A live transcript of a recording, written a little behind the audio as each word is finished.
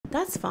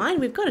That's fine.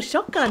 We've got a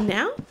shotgun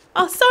now.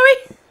 Oh,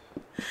 sorry.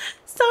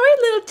 Sorry,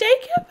 little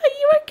Jacob. Are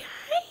you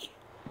okay?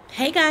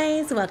 Hey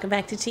guys, welcome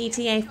back to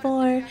GTA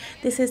 4.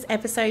 This is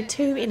episode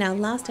 2. In our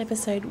last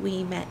episode,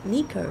 we met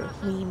Niko.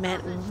 We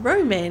met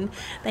Roman.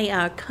 They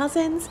are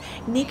cousins.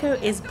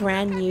 Niko is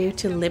brand new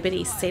to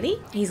Liberty City.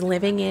 He's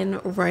living in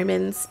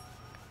Roman's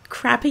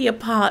crappy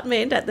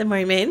apartment at the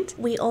moment.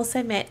 We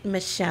also met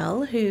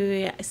Michelle,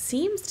 who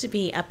seems to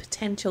be a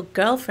potential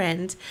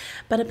girlfriend,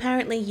 but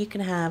apparently you can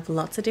have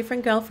lots of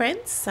different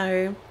girlfriends,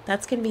 so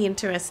that's going to be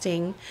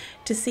interesting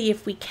to see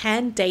if we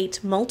can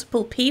date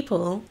multiple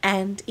people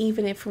and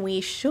even if we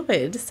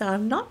should. So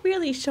I'm not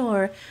really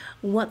sure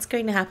what's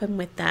going to happen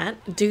with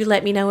that. Do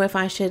let me know if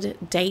I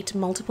should date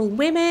multiple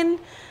women.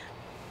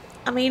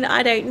 I mean,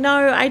 I don't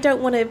know. I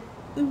don't want to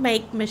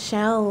make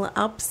Michelle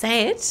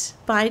upset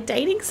by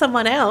dating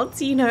someone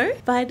else, you know.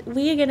 But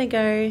we are going to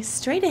go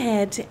straight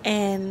ahead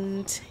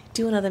and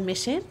do another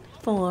mission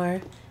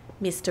for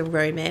Mr.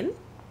 Roman.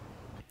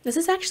 This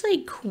is actually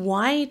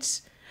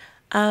quite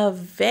a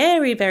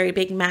very, very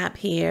big map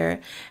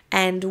here,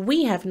 and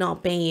we have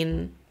not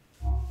been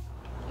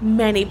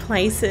many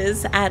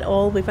places at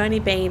all. We've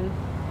only been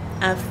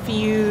a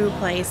few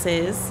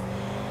places.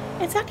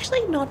 It's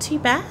actually not too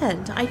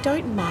bad. I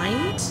don't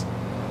mind.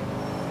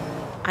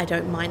 I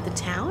don't mind the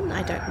town.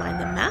 I don't mind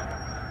the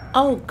map.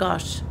 Oh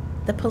gosh,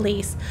 the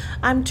police.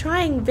 I'm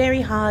trying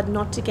very hard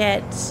not to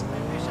get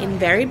in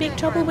very big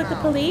trouble with the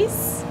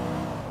police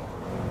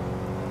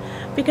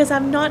because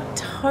I'm not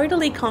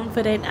totally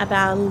confident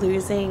about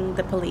losing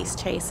the police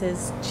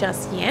chases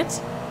just yet.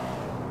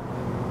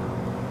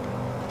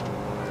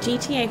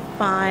 GTA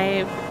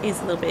 5 is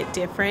a little bit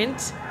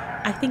different.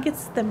 I think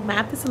the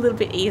map is a little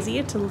bit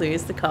easier to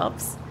lose the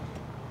cops.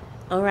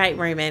 All right,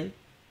 Roman.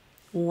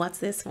 What's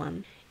this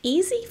one?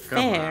 Easy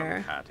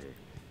fare. Come on, Patty.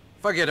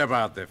 Forget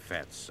about the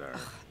fat sir.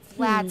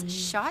 Vlad,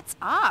 shut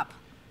up.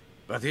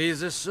 But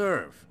he's a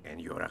serf, and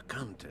you're a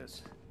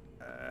countess.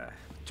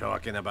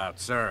 Talking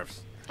about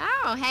serfs.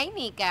 Oh, hey,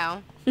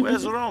 Niko.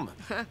 Where's Roman?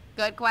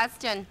 Good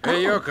question.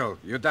 Hey, Yokel,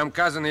 your dumb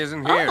cousin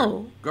isn't here.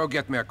 Oh. Go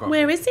get me a coffee.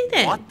 Where is he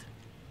then? What?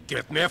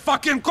 Get me a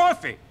fucking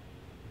coffee!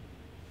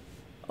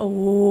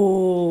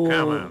 Oh.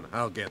 Come on,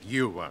 I'll get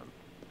you one.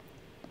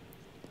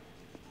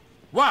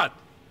 What?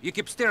 You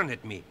keep staring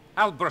at me.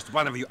 I'll burst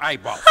one of your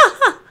eyeballs.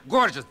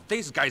 Gorgeous,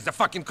 this guy's a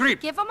fucking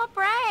creep. Give him a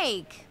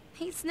break.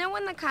 He's new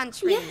in the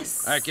country.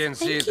 Yes. I can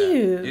see Thank that.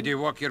 you. Did you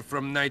walk here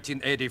from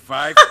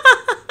 1985?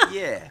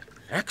 Yeah.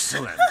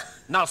 Excellent.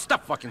 Now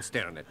stop fucking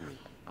staring at me.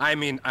 I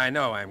mean, I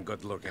know I'm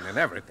good looking and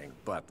everything,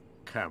 but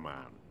come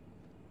on.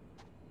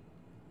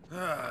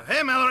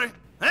 Hey, Mallory.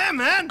 Hey,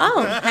 man.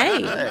 Oh,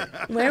 hey.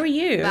 Where are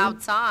you?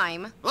 About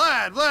time.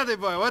 Vladdy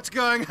boy, what's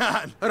going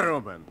on?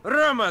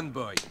 Roman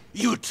boy,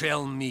 you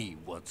tell me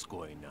what's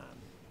going on.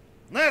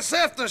 Nice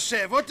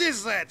aftershave. What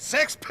is that?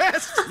 Sex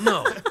pest?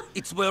 No,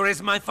 it's where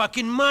is my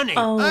fucking money?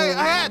 Oh. I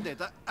had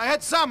it. I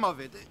had some of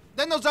it.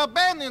 Then those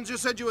Albanians you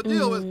said you would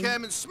deal with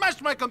came and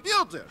smashed my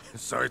computer.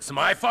 So it's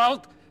my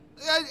fault?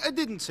 I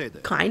didn't say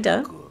that.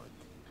 Kinda.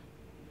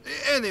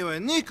 Anyway,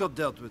 Niko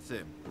dealt with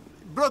him.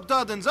 Broke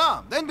Darden's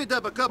arm, then beat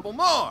up a couple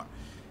more.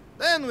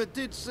 Then we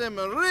teach them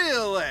a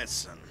real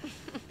lesson.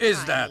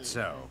 Is that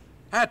so?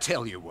 I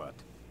tell you what,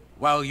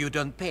 while you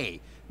don't pay,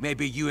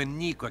 maybe you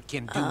and Niko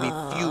can do me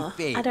a few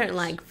favors. I don't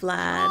like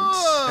Vlad.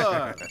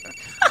 Oh.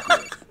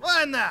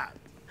 Why not?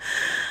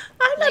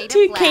 I'm not Later,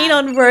 too Vlad. keen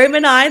on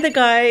Roman either,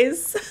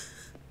 guys.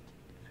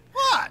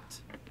 What?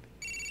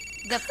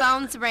 The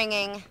phone's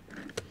ringing.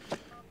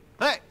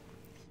 Hey.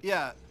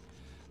 Yeah.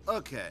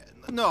 Okay.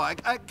 No, I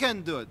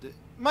can't do it.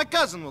 My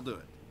cousin will do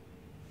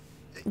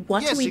it.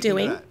 What Yes, are we he can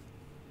doing? drive.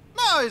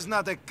 No, he's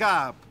not a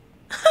cop.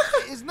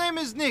 His name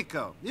is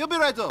Niko. You'll be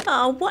right over.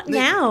 Oh, what Niko,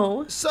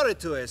 now? Sorry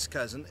to ask,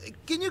 cousin.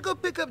 Can you go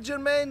pick up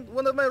Jermaine,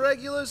 one of my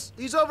regulars?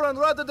 He's over on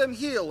Rotterdam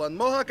Hill on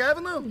Mohawk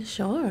Avenue.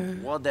 Sure.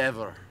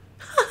 Whatever.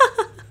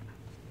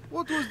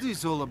 What was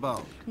this all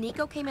about?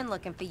 Niko came in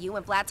looking for you,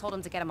 and Vlad told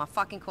him to get him a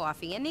fucking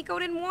coffee, and Niko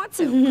didn't want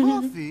to.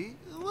 Coffee?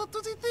 What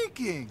was he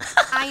thinking?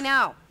 I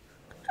know.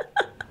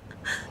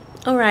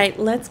 All right,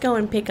 let's go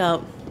and pick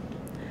up.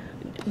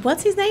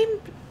 What's his name?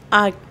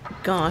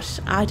 Gosh,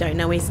 I don't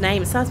know his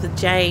name. It starts with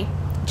J.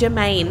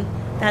 Jermaine.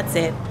 That's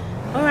it.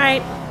 All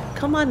right,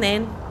 come on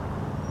then.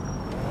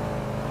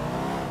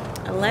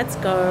 Let's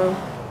go.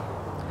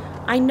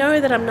 I know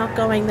that I'm not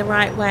going the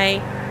right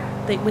way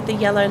with the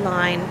yellow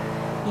line.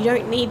 You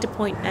don't need to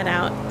point that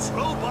out.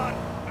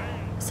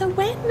 So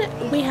when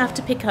we have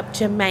to pick up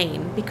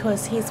Jermaine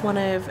because he's one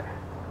of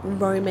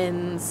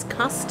Roman's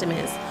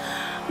customers,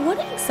 what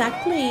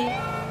exactly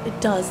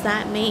does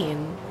that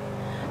mean?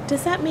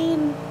 Does that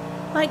mean,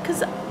 like,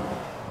 because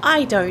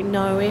I don't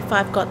know if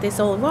I've got this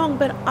all wrong,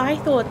 but I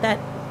thought that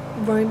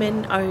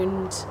Roman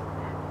owned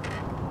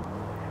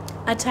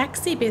a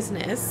taxi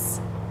business,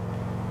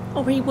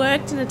 or he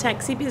worked in a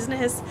taxi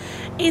business.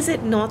 Is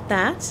it not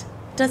that?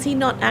 Does he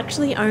not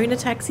actually own a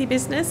taxi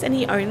business and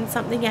he owns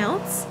something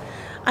else?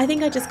 I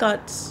think I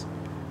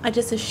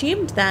just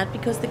assumed that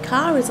because the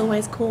car is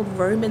always called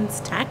Roman's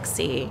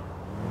Taxi.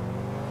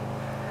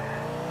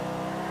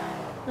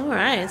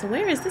 Alright, so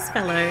where is this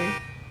fellow?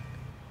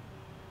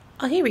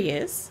 Oh, here he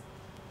is.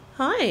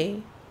 Hi.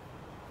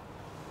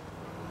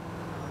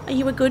 Are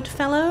you a good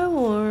fellow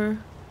or...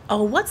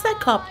 Oh, what's that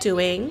cop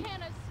doing?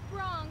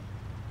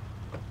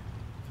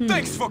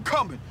 Thanks for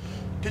coming.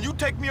 Can you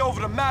take me over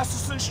to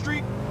Masterson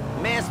Street?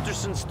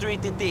 Masterson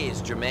Street it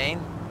is,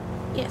 Jermaine.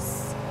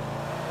 Yes.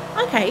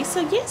 Okay,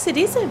 so yes, it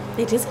is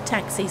a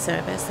taxi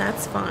service.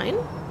 That's fine.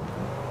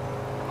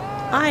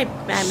 I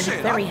am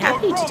very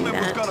happy to do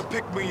Roman that. was gonna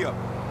pick me up.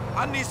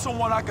 I need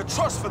someone I can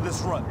trust for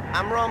this run.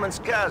 I'm Roman's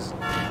cousin.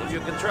 If you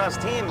can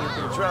trust him, you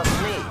can trust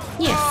me.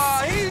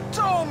 Yes. He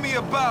told me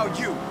about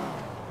you.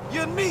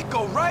 You're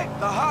Niko, right?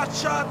 The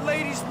hotshot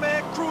ladies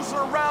man cruising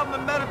around the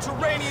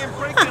Mediterranean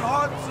breaking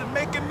hearts and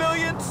making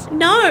millions?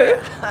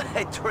 No.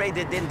 I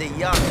traded in the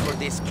yacht for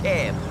this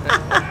cab.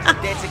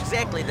 That's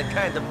exactly the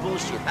kind of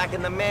bullshit I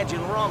can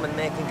imagine Roman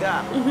making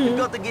up. You've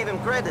got to give him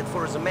credit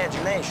for his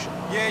imagination.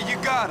 Yeah, you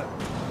got it.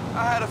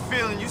 I had a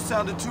feeling you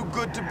sounded too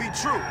good to be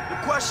true. The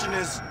question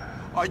is,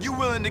 are you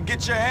willing to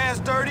get your hands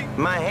dirty?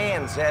 My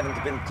hands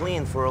haven't been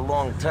clean for a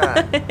long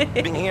time.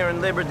 Being here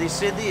in Liberty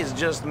City is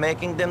just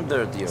making them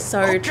dirtier.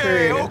 So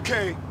true.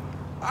 Okay.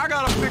 I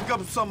gotta pick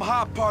up some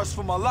hot parts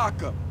for my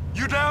lockup.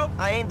 You down?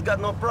 I ain't got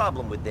no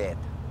problem with that.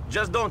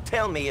 Just don't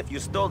tell me if you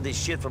stole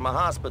this shit from a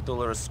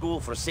hospital or a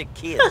school for sick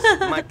kids.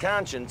 My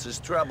conscience is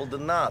troubled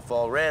enough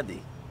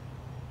already.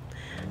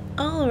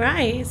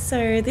 Alright,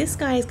 so this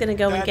guy is gonna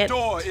go and get... That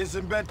door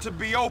isn't meant to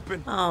be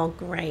open. Oh,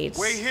 great.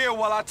 Wait here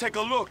while I take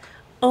a look.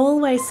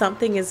 Always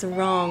something is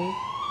wrong.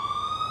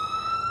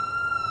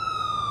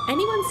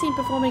 Anyone seen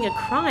performing a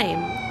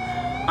crime?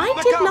 I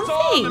The did cops are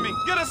on to nothing. me.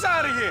 Get us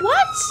out of here.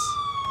 What?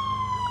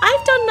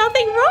 I've done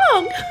nothing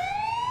wrong.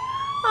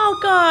 Oh,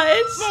 God.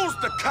 Lose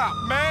the cop,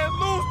 man.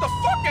 Lose the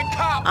fucking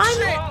cop.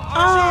 Shit.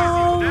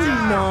 Oh,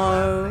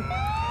 no.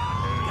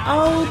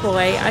 Oh,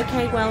 boy.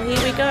 Okay, well,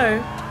 here we go.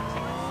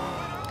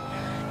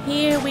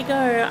 Here we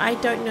go. I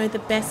don't know the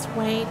best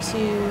way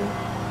to...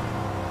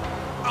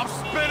 I'm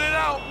spitting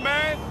out,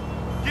 man.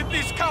 Get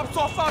these cops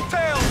off our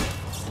tails.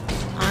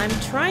 I'm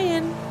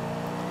trying.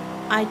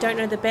 I don't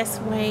know the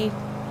best way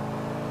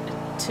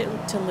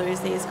to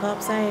lose these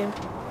cops, eh?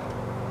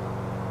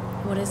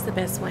 What is the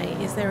best way?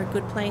 Is there a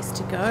good place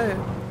to go?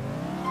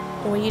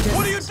 Or you just...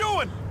 What are you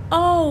doing?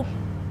 Oh,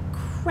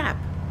 crap.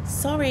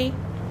 Sorry.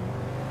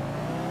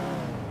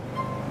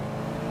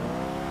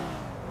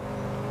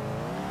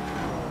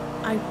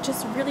 I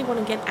just really want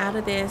to get out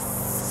of this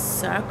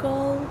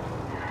circle.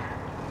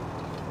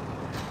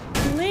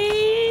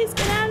 Please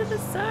get out of the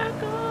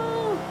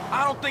circle.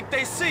 I don't think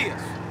they see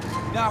us.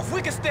 Now, if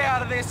we can stay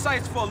out of their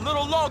sights for a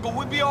little longer,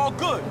 we'll be all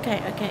good.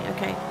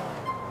 Okay.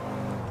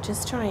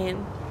 Just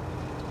trying.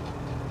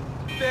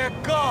 They're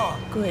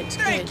gone. Good.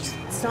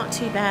 It's not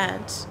too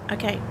bad.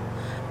 Okay.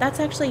 That's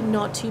actually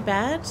not too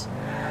bad.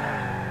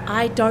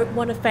 I don't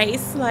want to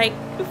face like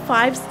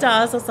 5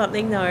 stars or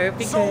something though,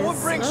 because... So what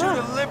brings you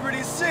to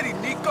Liberty City,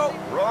 Niko?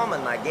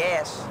 Roman, I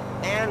guess.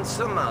 And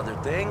some other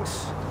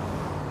things.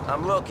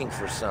 I'm looking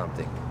for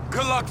something.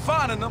 Good luck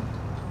finding them.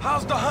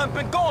 How's the hunt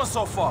been going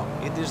so far?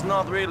 It is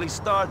not really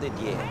started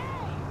yet.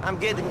 I'm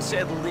getting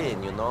settled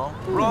in, you know.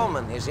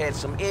 Roman has had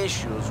some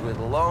issues with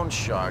loan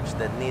sharks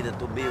that needed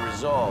to be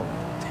resolved.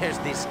 There's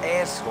this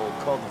asshole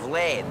called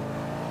Vlad,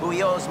 who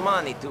he owes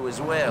money to as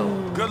well.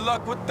 Good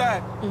luck with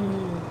that.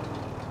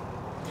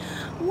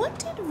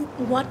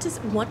 What does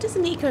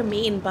Niko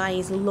mean by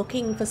he's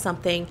looking for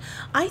something?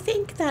 I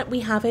think that we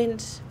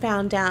haven't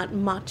found out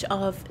much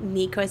of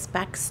Niko's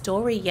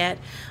backstory yet.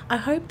 I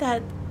hope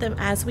that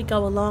as we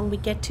go along we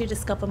get to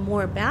discover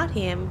more about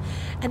him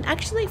and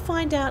actually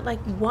find out like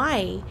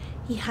why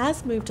he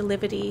has moved to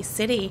Liberty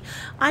City.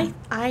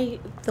 I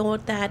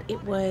thought that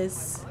it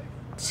was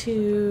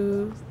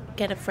to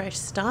get a fresh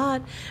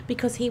start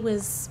because he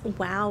was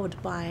wowed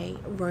by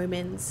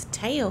Roman's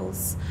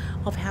tales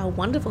of how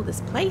wonderful this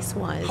place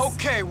was.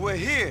 Okay, we're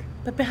here.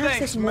 But perhaps Thanks,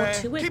 there's more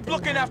man. to it Keep than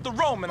looking that. after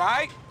Roman, all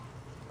right?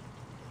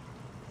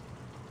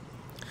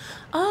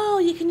 Oh,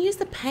 you can use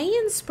the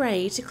pay-in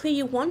spray to clear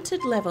your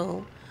wanted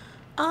level.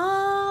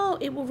 Oh,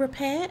 it will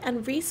repair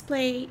and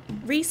respray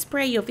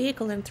your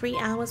vehicle and 3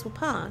 hours will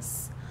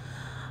pass.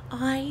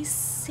 I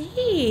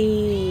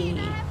see.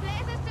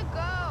 Places to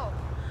go.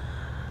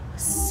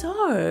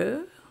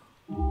 So,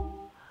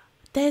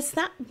 there's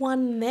that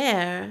one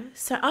there.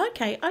 So,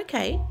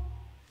 okay.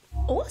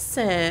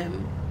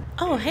 Awesome.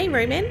 Oh, hey,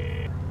 Roman.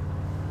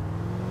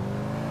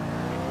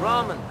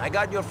 Roman, I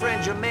got your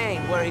friend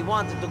Jermaine where he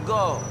wanted to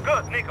go.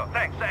 Good, Niko,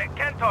 thanks.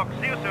 Can't talk.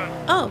 See you soon.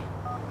 Oh,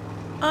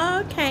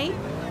 okay.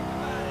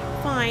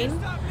 Fine.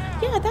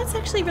 Yeah, that's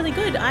actually really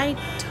good. I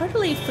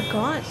totally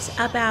forgot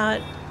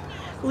about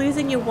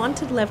losing your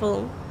wanted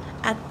level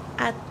at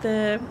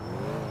the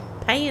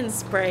pay-in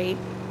spray,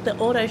 the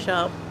auto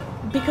shop,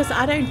 because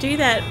I don't do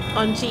that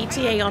on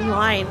GTA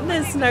Online.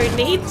 There's no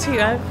need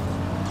to.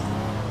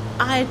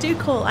 I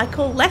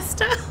call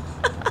Lester.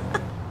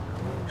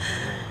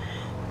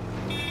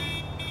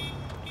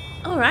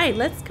 Alright,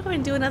 let's go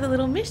and do another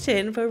little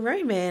mission for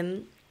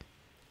Roman.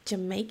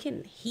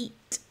 Jamaican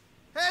Heat.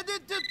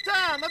 Headed to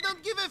town. I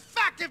don't give a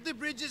fuck if the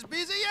bridge is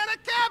busy, you're a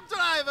cab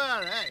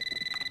driver! Hey.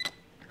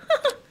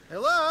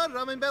 Hello,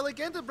 Roman Bellic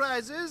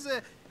Enterprises.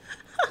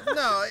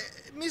 No,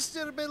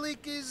 Mr.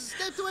 Bellic is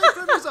stepped away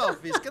from his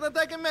office. Can I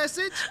take a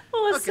message?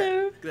 Awesome.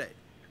 Okay, great.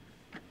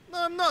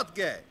 No, I'm not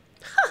gay.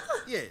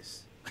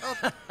 Yes,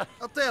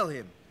 I'll tell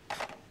him.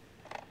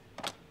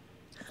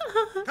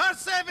 Car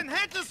 7,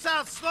 head to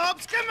South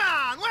Slopes. Come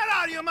on, where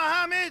are you,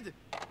 Mohammed?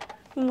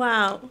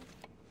 Wow.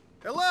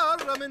 Hello,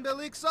 Roman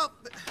Bellic's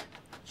up.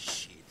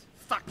 Shit,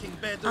 fucking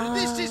better.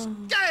 This is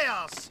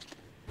chaos.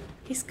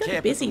 He's got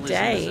a busy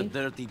Capitalism is a day.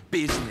 dirty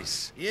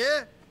business.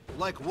 Yeah?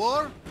 Like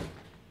war?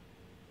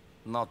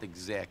 Not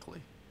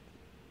exactly.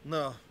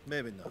 No,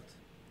 maybe not.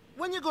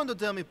 When you going to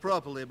tell me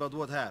properly about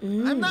what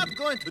happened? I'm not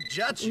going to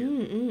judge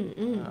you.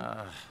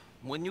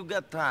 When you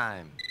got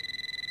time.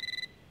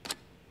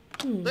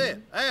 There,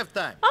 I have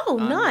time. Oh,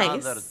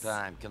 nice. Another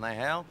time. Can I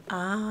help?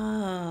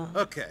 Ah.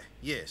 Okay,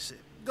 yes.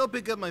 Go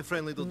pick up my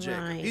friend Little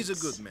Jacob. He's a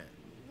Right. good man.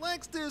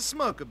 Likes to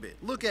smoke a bit.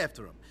 Look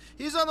after him.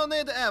 He's on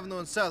Oneida Avenue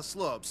in South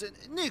Slopes. And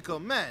Niko,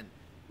 man,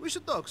 we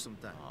should talk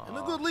sometime. I'm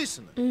a good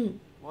listener.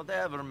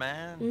 Whatever,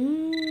 man.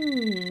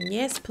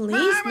 Yes, please,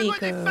 Mohammed, what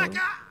the Niko.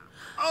 fuck?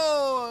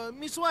 Oh,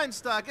 Miss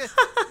Weinstock.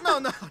 No,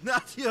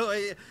 not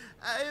you.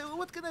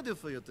 What can I do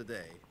for you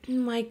today? Oh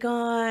my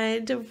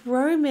God,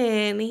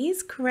 Roman,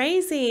 he's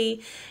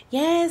crazy.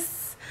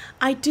 Yes,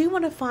 I do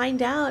want to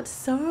find out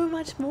so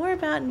much more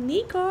about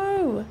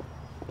Niko.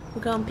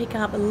 We'll go and pick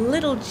up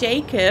Little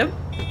Jacob.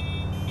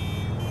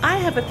 I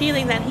have a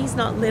feeling that he's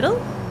not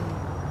little.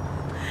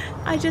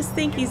 I just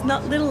think he's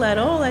not little at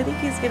all. I think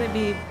he's going to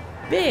be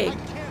big.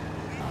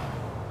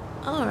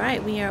 All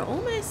right, we are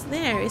almost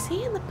there. Is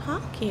he in the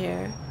park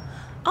here?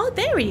 Oh,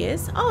 there he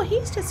is. Oh,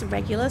 he's just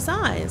regular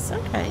size.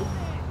 Okay.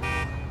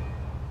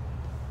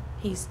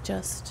 He's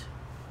just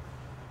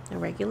a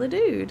regular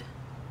dude.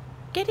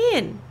 Get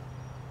in.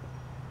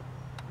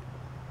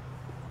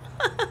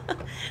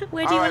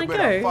 Where do you want to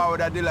go?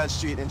 Forward at Dillon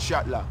Street in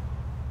Shatla.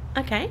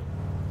 Okay.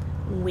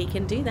 We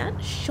can do that.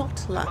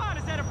 Shotla.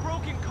 Is that a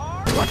broken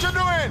car? What you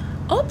doing?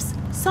 Oops.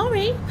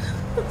 Sorry.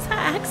 What's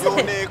that Yo,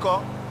 accent?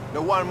 Niko,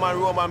 the one man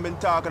Roman been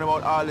talking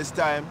about all this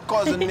time.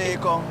 Cousin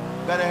Niko,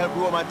 gonna help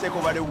Roman take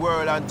over the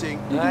world and thing.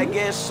 I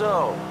guess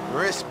so.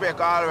 Respect,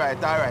 all right.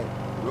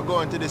 We're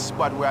going to this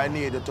spot where I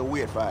needed to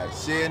wait for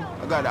us. See?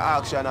 I gotta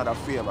ask you another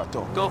favor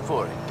too. Go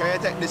for it. Can you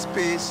take this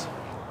piece?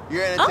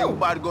 Hear anything Oh.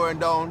 bad going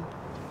down?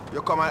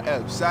 You come and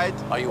help, sight?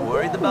 Are you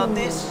worried about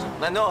this?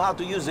 I know how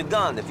to use a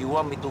gun if you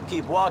want me to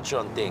keep watch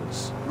on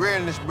things.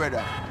 Realness,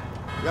 brother.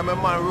 You're my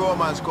man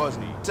Roman's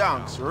cousin.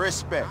 Thanks,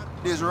 respect.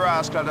 These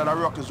rascals that are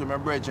rockers with my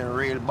brethren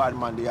real bad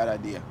man the other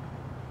day.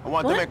 I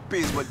want What? to make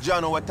peace, but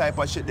John know what type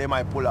of shit they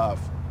might pull off.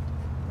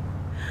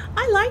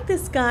 I like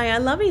this guy. I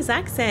love his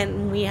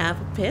accent. We have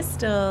a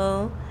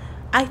pistol.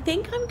 I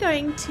think I'm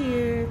going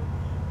to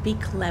be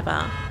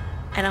clever.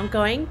 And I'm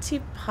going to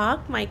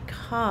park my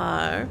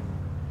car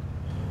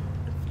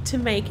to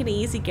make an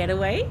easy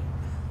getaway.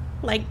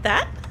 Like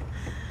that.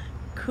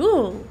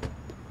 Cool.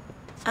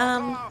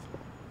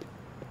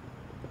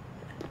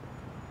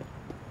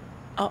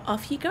 Oh,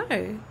 off you go.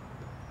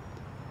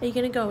 Are you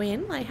gonna go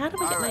in? Like, how do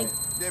we get Alright,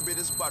 like... there be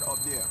the spot up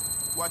there.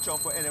 Watch out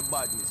for any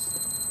badness.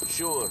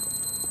 Sure.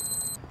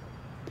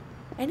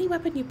 Any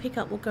weapon you pick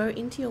up will go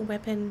into your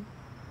weapon.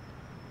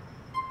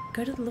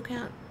 Go to the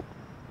lookout.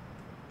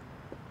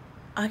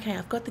 Okay,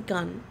 I've got the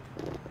gun.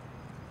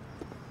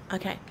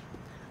 Okay.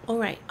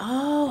 Alright.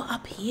 Oh,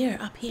 up here.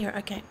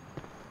 Okay.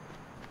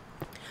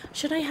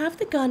 Should I have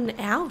the gun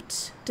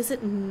out? Does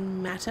it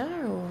matter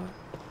or...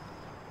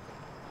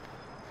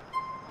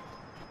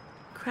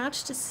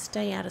 Crouch to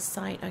stay out of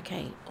sight.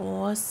 Okay.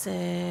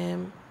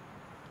 Awesome.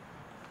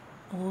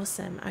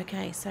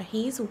 Okay, so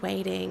he's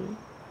waiting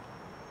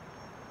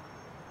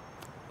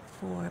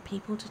for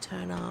people to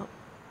turn up.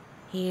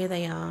 Here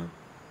they are.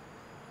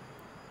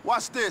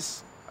 What's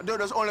this? I know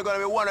there's only gonna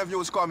be one of you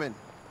who's coming.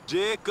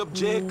 Jacob.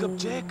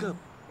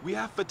 We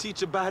have to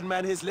teach a bad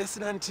man his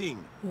lesson and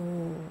thing.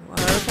 Ooh,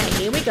 okay,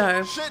 here we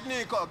go. Shit,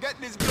 Niko, get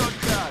these blood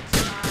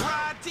clots.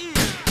 Righty!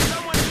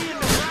 Someone in the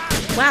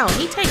right! Wow,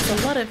 he takes a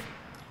lot of...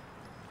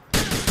 I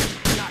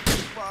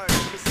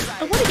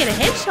want to get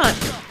a headshot.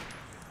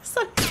 It's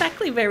not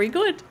exactly very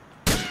good.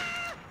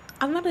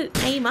 I'm gonna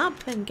aim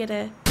up and get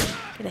a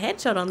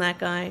headshot on that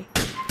guy.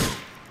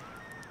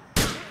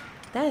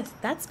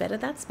 That's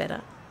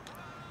better.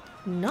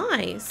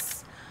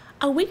 Nice.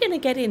 Are we gonna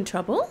get in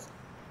trouble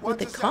with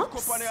the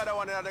cops? On the other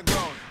one on the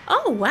ground.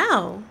 Oh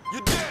wow.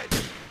 You dead.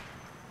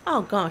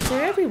 Oh gosh,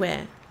 they're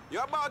everywhere.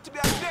 You're about to be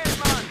a dead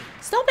man.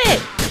 Stop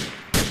it!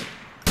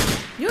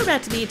 You're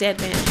about to be a dead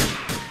man.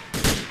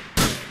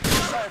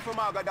 Sorry for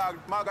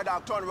Marga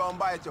dog turn around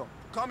bite you.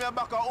 Come here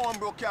back at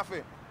Homebrew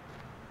Cafe.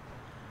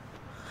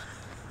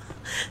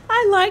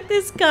 I like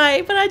this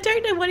guy, but I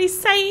don't know what he's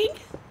saying.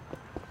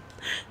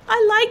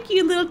 I like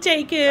you, Little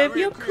Jacob.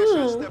 You're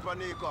cool.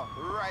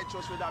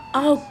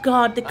 Oh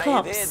God, the I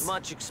have cops. had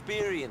much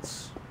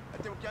experience. I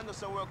think we can do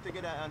some work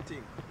together and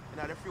think.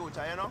 In the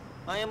future, you know?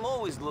 I am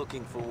always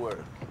looking for work,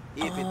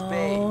 if it Oh,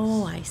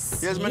 pays. I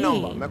see. Here's my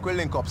number. Make we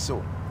link up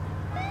soon.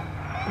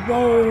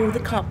 Whoa, the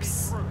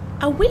cops.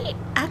 Are we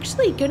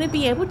actually going to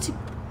be able to...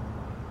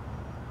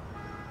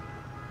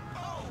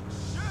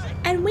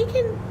 And we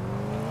can...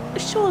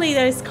 Surely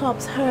those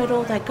cops heard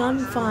all that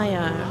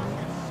gunfire.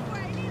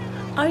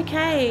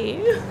 Okay,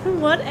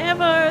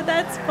 whatever,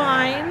 that's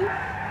fine.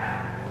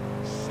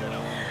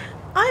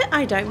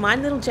 I don't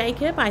mind Little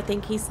Jacob. I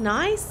think he's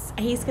nice.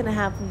 He's going to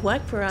have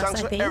work for us,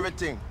 Thanks I think. for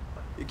everything.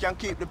 You can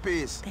keep the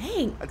peace.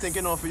 Thanks. I think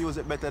you know if you use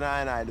it better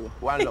than I do.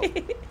 One love.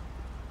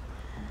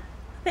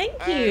 Thank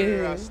Hey,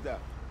 you. Rasta.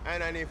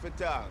 And I need for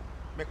talk.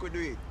 Make we do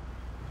it.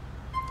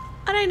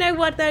 I don't know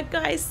what that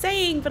guy's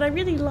saying, but I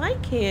really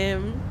like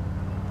him.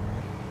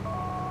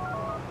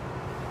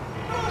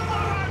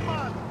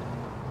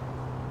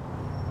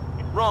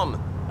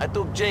 Roman, I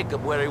took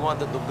Jacob where he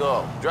wanted to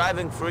go.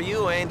 Driving for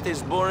you ain't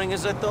as boring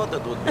as I thought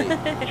it would be.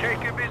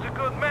 Jacob is a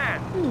good man.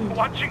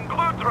 Watching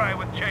glue dry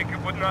with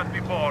Jacob would not be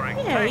boring.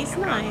 Yeah, Thank he's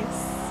you,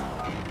 nice.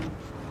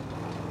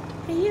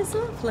 He is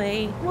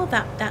lovely. Well,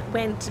 that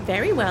went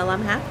very well.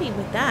 I'm happy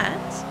with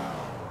that.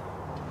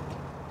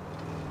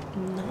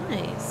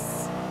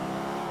 Nice.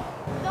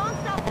 Don't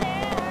stop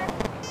there.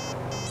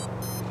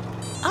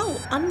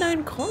 Oh,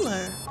 unknown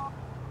caller.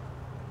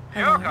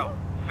 Yoko,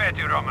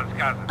 Fatty Roman's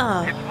cousin.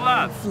 Oh, It's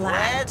Vlad.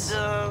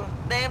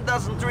 Vlad. Name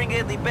doesn't ring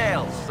any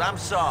bells. I'm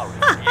sorry.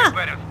 You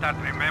better start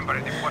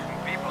remembering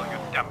important people, you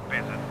dumb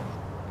peasant.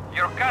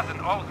 Your cousin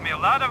owes me a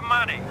lot of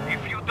money.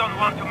 If you don't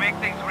want to make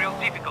things real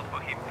difficult for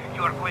him,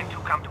 you are going to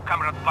come to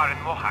Cameron's bar in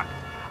Mohawk.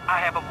 I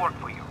have a word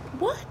for you.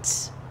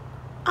 What?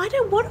 I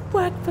don't want to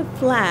work for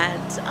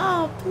Vlad.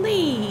 Oh,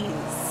 please.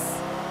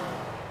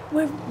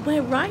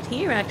 We're right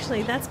here,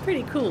 actually. That's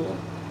pretty cool.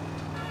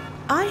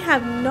 I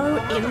have no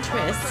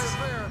interest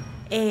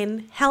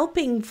in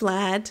helping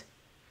Vlad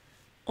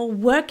or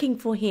working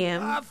for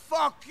him. Ah,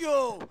 fuck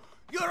you!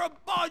 You're a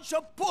bunch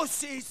of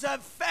pussies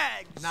and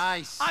fags!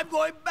 Nice. I'm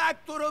going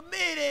back to the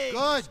meeting!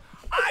 Good.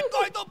 I'm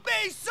going to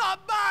be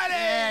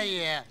somebody!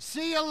 Yeah.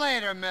 See you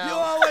later, Mel. You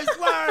always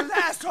were an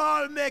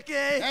asshole, Mickey!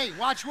 Hey,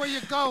 watch where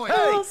you're going.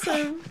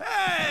 Awesome.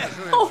 Hey!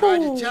 I tried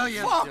to tell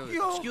you. Fuck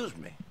you! Excuse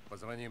me.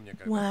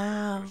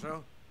 Wow.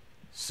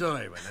 So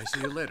anyway, I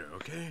see you later,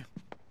 okay?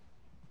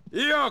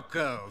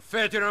 Yoko,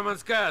 Fatty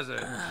Roman's cousin.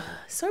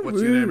 So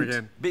What's your name rude.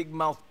 again? Big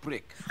mouth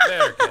prick.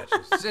 There,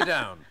 Cassius. Sit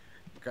down.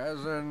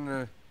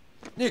 Cousin,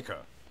 Niko.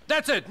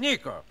 That's it,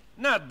 Niko.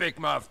 Not Big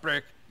Mouth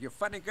Prick. You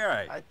funny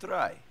guy. I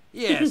try.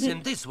 Yes,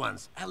 and this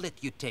one's, I'll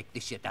let you take the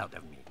shit out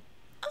of me.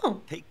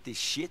 Oh, Take this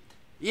shit?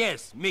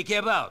 Yes, Mickey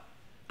about.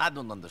 I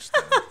don't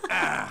understand.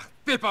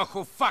 People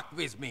who fuck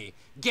with me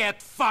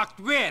get fucked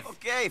with.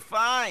 Okay,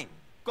 fine.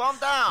 Calm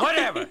down.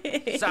 Whatever.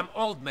 Some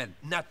old man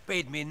not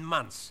paid me in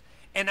months,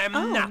 and I'm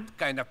not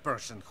kind of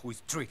person who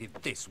is treated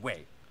this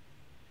way.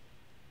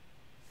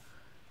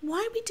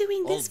 why are we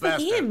doing this Old for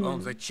bastard him?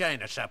 owns a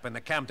china shop in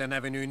the Campton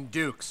Avenue in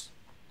Dukes.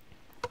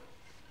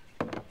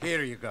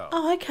 Here you go.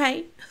 Oh,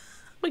 okay.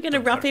 We're going to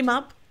rough him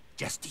up.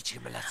 Just teach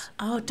him a lesson.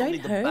 Oh, don't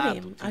Need a hurt bat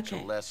him. to teach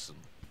Okay. a lesson.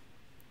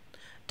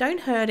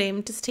 Don't hurt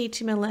him. Just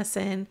teach him a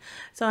lesson.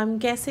 So I'm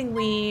guessing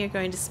we are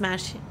going to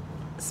smash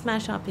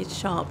up his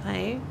shop,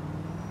 hey?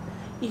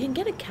 You can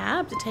get a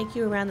cab to take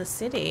you around the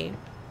city.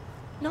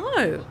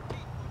 No.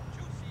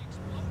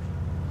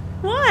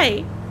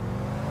 Why?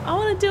 I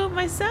want to do it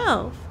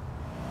myself.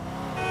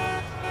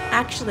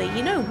 Actually,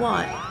 you know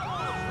what?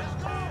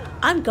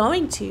 I'm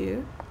going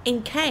to,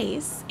 in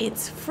case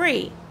it's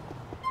free.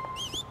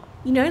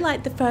 You know,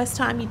 like the first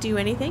time you do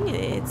anything,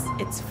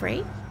 it's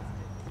free.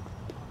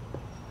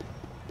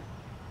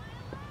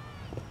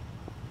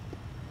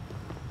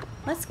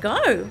 Let's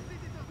go.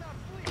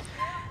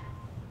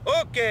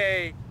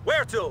 Okay,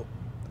 where to?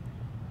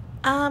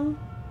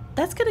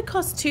 That's gonna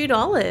cost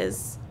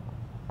 $2.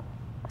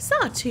 It's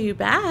not too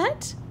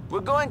bad. We're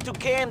going to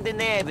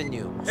Camden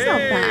Avenue. It's not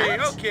bad.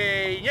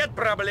 Okay, нет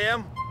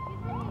проблем.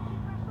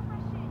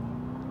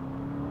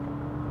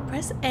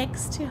 Press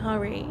X to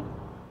hurry.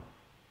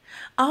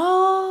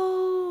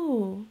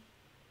 Oh.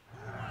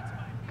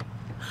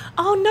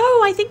 Oh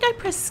no, I think I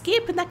pressed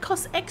skip and that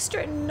costs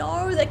extra.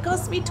 No, that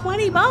cost me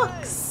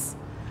 $20.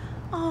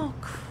 Oh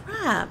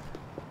crap.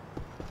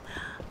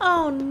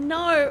 Oh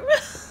no.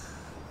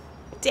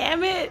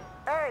 Damn it.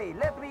 Hey,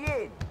 let me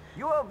in.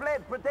 You have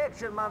Vlad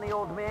protection money,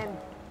 old man.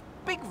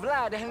 Big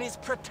Vlad and his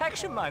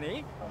protection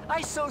money?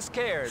 I so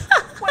scared.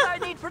 What I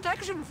need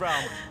protection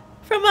from?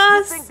 From You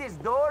us. think this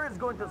door is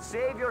going to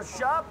save your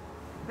shop?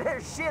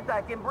 There's shit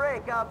I can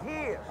break out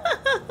here.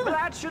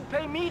 Vlad should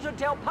pay me to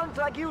tell punks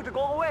like you to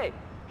go away.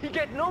 He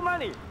get no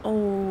money.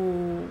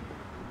 Oh.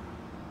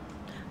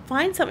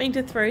 Find something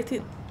to throw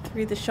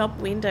through the shop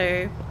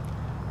window.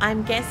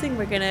 I'm guessing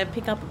we're gonna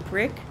pick up a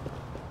brick.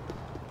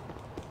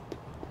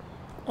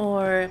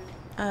 Or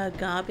a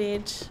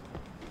garbage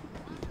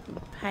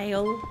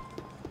pail.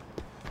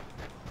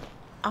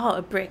 Oh,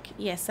 a brick.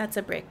 Yes, that's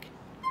a brick.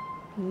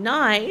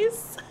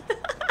 Nice.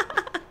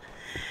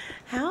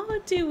 How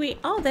do we...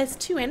 Oh, there's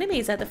 2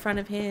 enemies at the front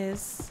of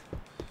his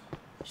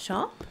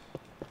shop.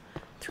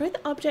 Throw the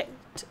object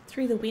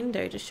through the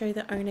window to show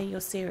the owner you're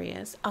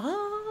serious.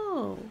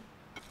 Oh.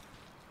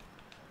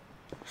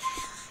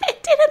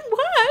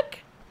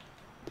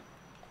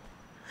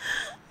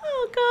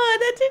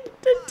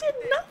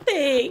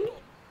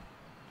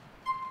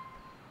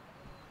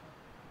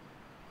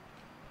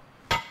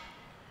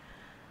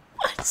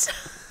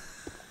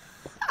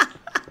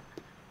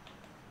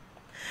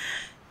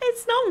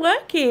 not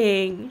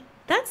working.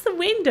 That's the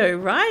window,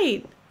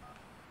 right?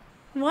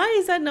 Why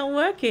is that not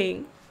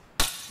working?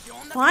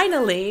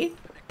 Finally.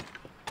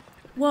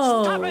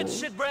 Whoa. Stop it,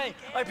 shitbrain!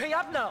 I pay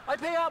up now. I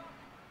pay up.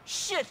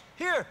 Shit,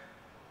 here.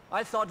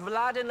 I thought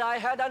Vlad and I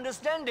had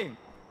understanding.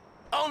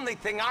 Only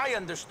thing I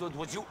understood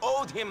was you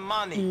owed him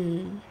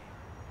money.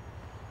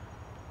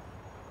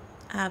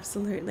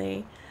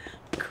 Absolutely.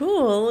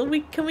 Cool.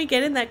 Can we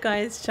get in that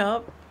guy's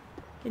shop?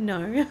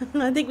 No.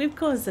 I think we've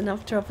caused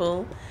enough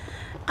trouble.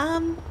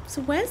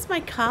 So where's my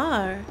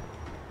car?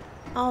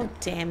 Oh,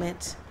 damn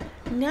it.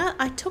 Now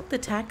I took the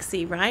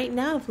taxi, right?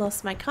 Now I've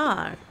lost my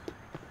car.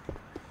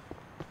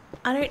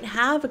 I don't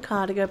have a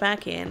car to go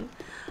back in.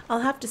 I'll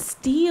have to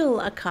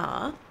steal a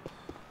car.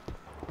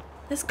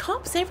 There's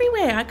cops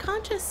everywhere. I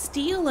can't just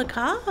steal a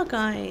car,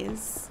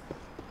 guys.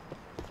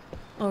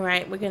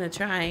 Alright, we're gonna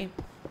try.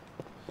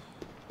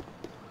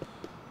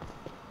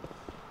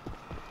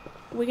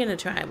 We're gonna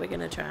try. I'm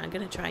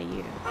gonna try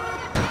you.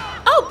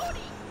 Oh!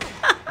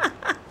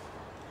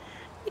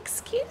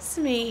 Excuse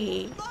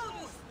me.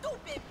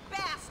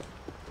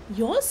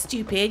 You're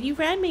stupid. You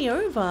ran me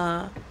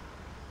over.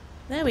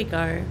 There we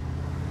go.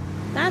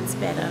 That's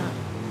better.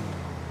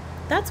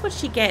 That's what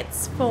she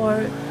gets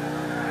for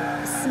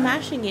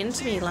smashing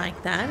into me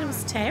like that. It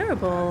was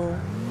terrible.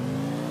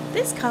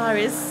 This car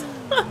is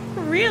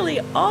really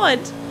odd.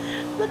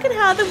 Look at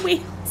how the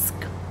wheels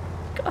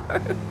go.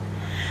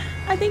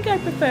 I think I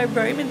prefer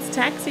Roman's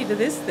taxi to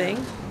this thing.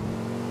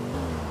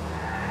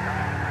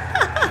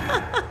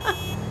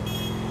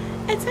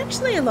 It's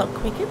actually a lot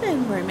quicker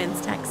than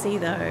Roman's taxi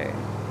though.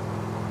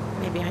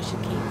 Maybe I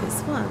should keep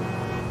this one.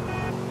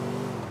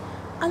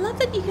 I love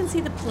that you can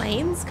see the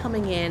planes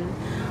coming in.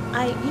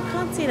 You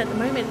can't see it at the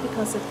moment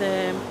because of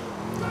the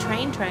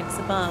train tracks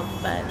above,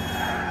 but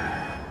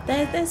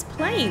there's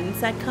planes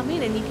that come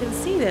in and you can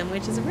see them,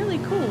 which is really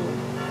cool.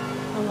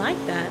 I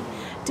like that.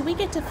 Do we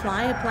get to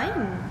fly a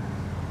plane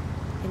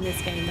in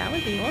this game? That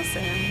would be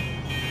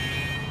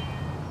awesome.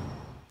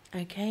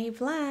 Okay,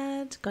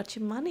 Vlad, got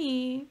your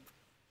money.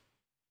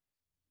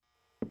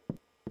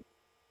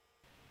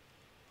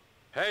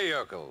 Hey,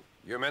 Uncle.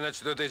 You managed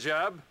to do the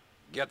job?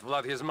 Get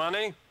Vlad his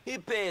money? He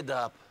paid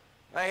up.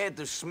 I had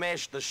to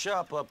smash the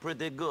shop up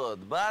pretty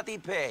good, but he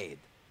paid.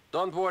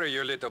 Don't worry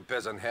your little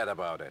peasant head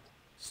about it.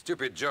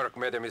 Stupid jerk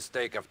made a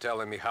mistake of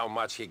telling me how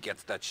much he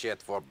gets that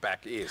shit for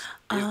back east.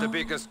 He's the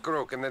biggest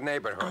crook in the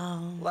neighborhood.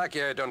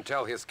 Lucky I don't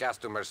tell his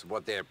customers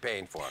what they're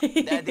paying for.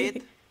 That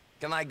it?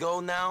 Can I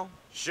go now?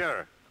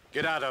 Sure.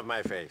 Get out of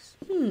my face.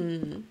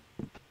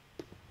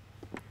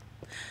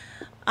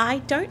 I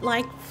don't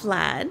like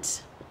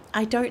Vlad.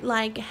 I don't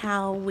like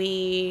how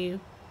we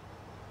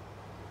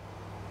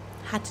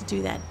had to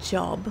do that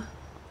job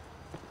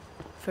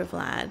for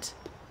Vlad.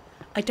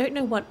 I don't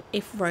know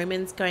if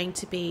Roman's going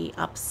to be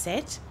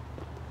upset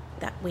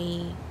that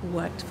we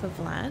worked for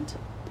Vlad.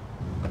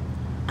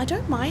 I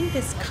don't mind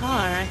this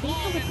car. I think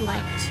I would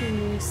like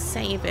to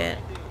save it.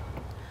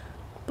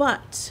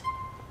 But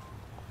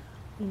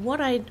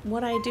what I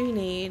do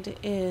need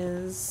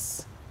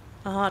is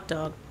a hot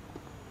dog.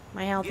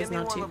 My health is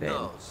not too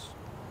good.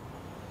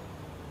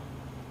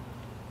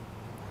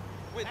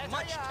 With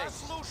much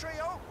taste.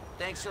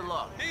 Thanks a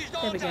lot.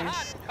 There we go.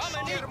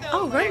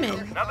 Oh,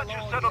 Roman. Now that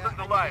you've settled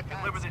into life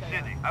in Liberty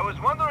City, I was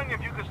wondering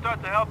if you could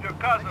start to help your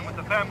cousin with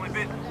the family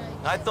business.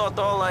 I thought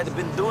all I'd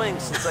been doing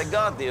since I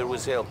got here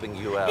was helping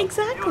you out.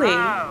 Exactly. You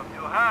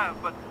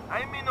have, but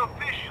I mean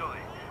officially.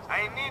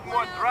 I need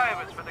more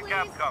drivers for the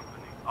cab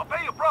company. I'll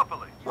pay you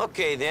properly.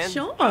 Okay, then.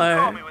 Sure.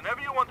 Call me whenever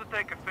you want to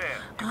take a fare.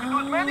 You can do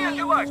as many as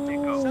you like,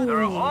 Niko.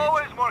 There are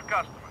always more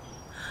customers.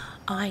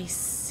 I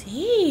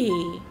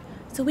see.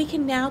 So we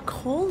can now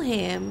call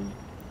him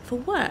for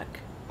work.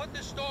 Put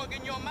this dog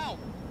in your mouth.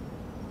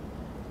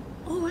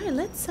 All right,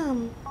 let's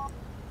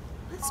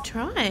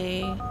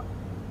try.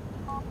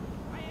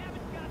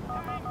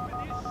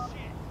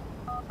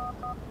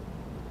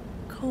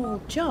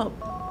 Call job.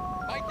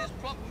 Bite this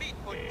plump meat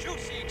for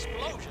juicy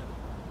explosion.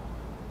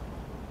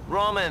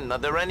 Roman, are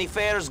there any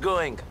fares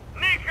going?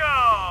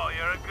 Niko,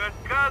 you're a good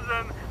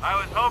cousin. I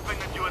was hoping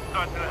that you would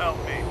start to help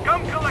me.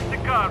 Come collect the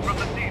car from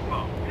the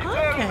depot. The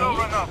fare is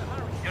over and up.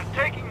 You're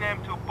taking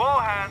them to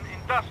Bohan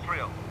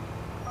Industrial.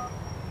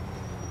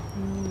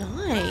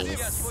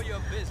 Nice.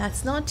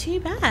 That's not too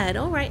bad.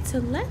 All right, so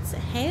let's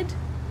head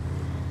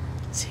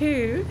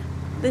to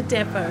the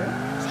depot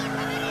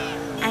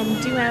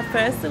and do our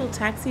first little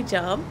taxi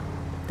job.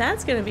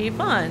 That's going to be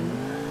fun.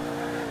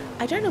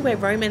 I don't know where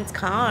Roman's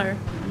car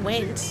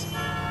went.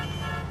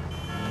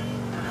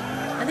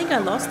 I think I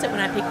lost it when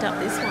I picked up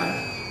this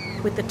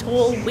one with the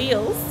tall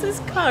wheels. This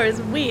car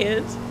is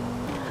weird.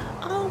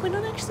 Oh, we're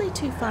not actually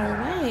too far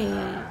away.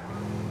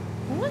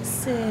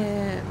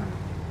 Awesome.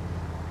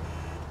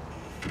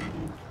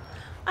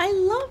 I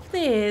love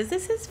this.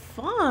 This is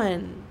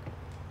fun.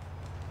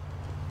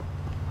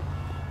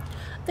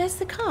 There's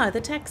the car,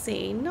 the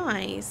taxi.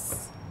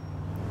 Nice.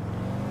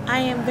 I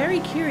am very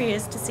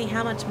curious to see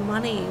how much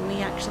money we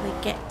actually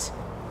get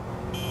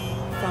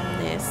from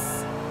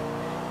this.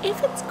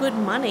 if it's good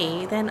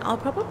money, then I'll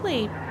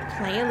probably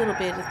play a little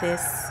bit of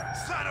this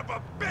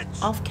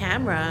off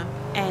camera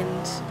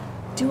and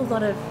do a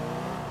lot of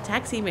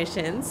taxi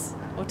missions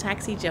or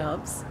taxi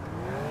jobs.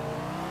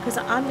 Because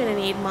I'm going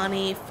to need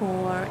money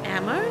for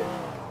ammo,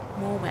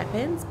 more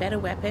weapons, better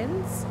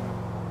weapons.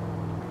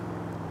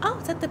 Oh,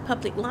 it's at the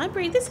public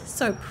library. This is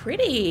so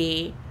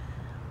pretty.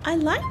 I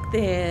like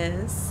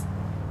this.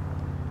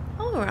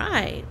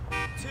 Alright.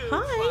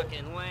 Hi.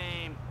 Fucking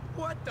lame.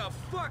 What the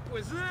fuck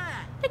was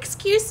that?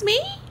 Excuse me?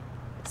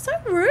 So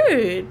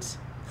rude.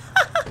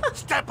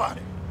 Step on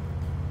it.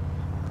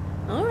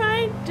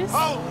 Alright, just...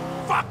 Holy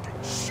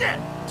fucking shit!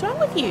 What's wrong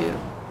with you?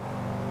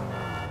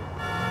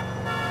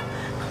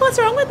 What's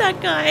wrong with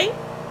that guy?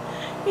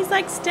 He's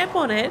like, step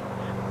on it,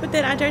 but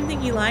then I don't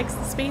think he likes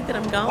the speed that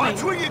I'm going.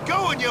 Watch where you're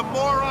going, you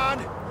moron!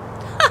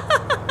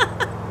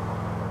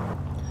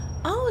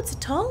 Oh, it's a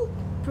toll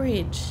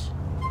bridge.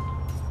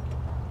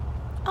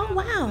 Oh,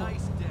 wow.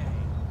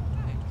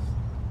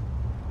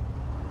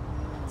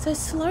 So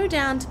slow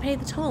down to pay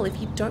the toll if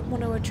you don't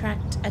want to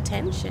attract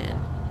attention.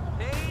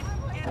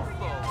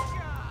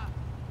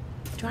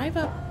 Drive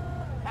up.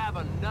 Have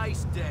a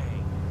nice day.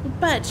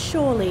 But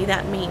surely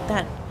that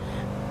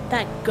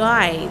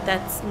guy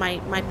that's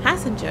my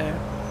passenger,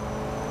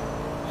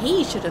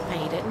 he should have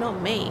paid it,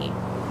 not me.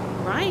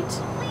 Right?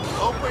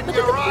 Open Look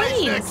your at the eyes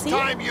planes, next see?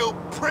 time, you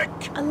prick!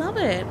 I love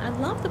it. I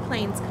love the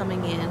planes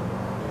coming in.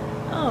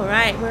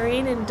 Alright, we're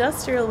in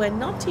industrial. We're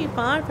not too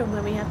far from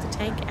where we have to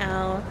take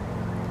our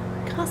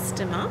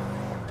customer.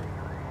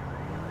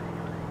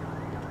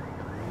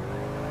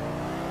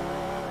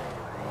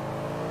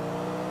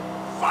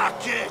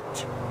 Fuck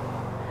it!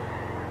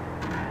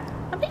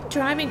 I've been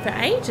driving for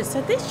ages,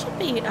 so this should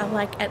be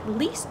like at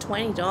least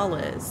 $20,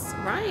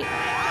 right?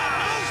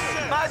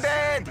 My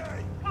bad!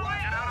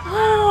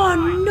 Oh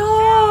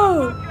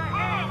no!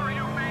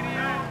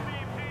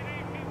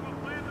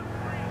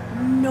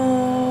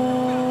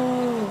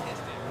 No!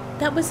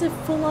 That was a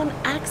full-on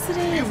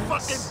accident. You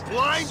fucking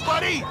blind,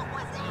 buddy?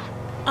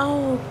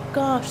 Oh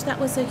gosh, that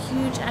was a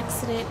huge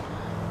accident.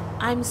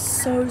 I'm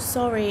so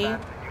sorry.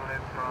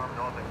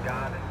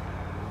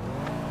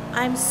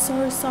 I'm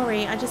so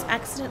sorry. I just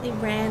accidentally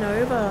ran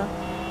over.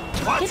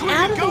 Watch Get where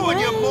out you're of the going,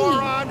 way. you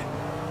moron!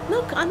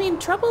 Look, I'm in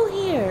trouble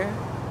here.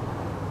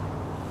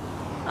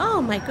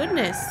 Oh my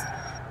goodness.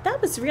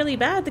 That was really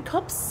bad. The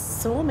cops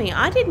saw me.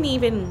 I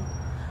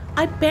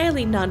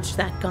barely nudged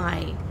that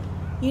guy.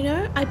 You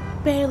know, I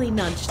barely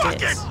nudged Fuck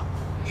it. it!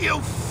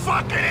 You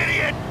fucking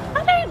idiot!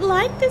 I don't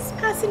like this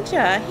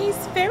passenger. He's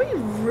very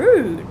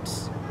rude.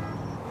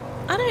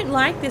 I don't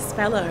like this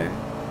fellow.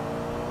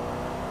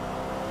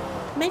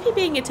 Maybe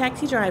being a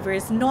taxi driver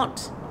is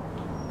not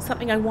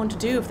something I want to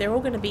do if they're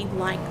all going to be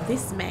like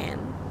this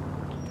man.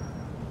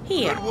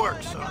 Here. Good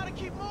work, son.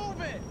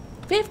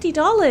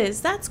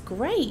 $50. That's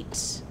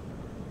great.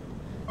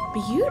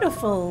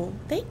 Beautiful.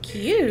 Thank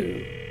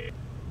you.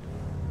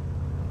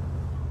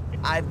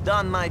 I've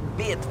done my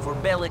bit for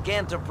Bellic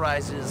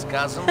Enterprises,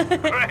 cousin.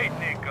 Great,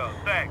 Niko.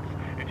 Thanks.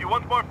 If you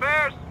want more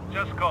fares,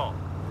 just call.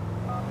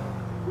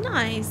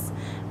 Nice.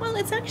 Well,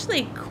 it's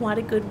actually quite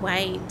a good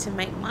way to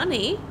make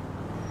money.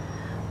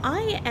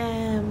 I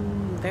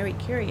am very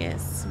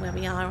curious where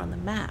we are on the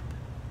map.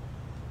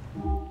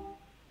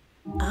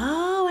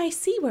 Oh, I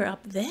see. We're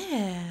up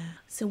there.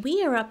 So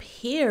we are up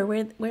here.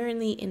 We're in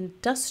the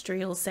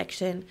industrial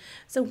section.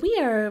 So we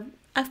are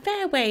a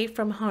fair way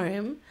from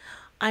home.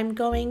 I'm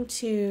going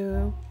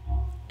to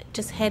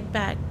just head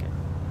back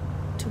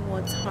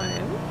towards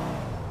home.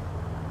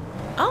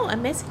 Oh, a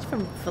message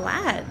from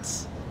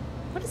Vlad.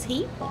 What does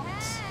he want?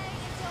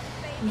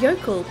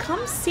 Yokel,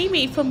 come see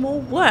me for more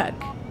work.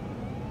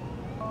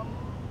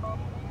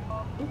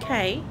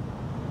 Okay.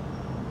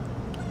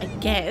 I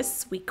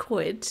guess we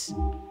could.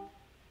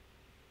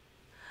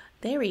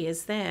 There he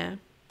is there.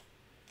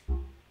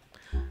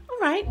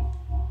 Alright.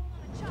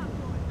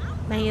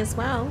 May as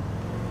well.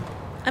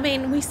 I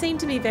mean, we seem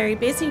to be very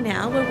busy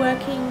now. We're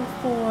working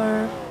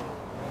for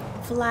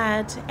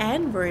Vlad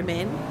and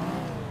Roman.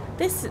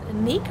 This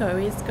Niko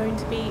is going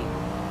to be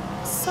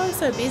so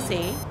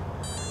busy.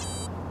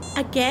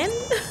 Again?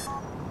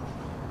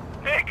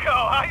 Niko,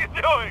 how you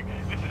doing?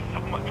 This is so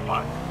much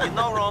fun. You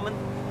know, Roman,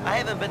 I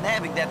haven't been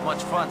having that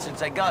much fun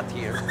since I got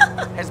here.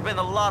 Has been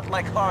a lot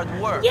like hard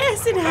work.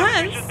 Yes, it You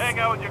has. should hang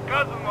out with your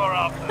cousin more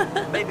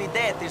often. Maybe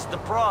that is the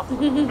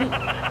problem.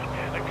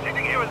 I'm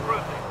sitting here with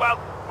Bruce. Well,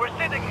 we're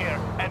sitting here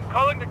and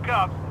calling the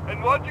cops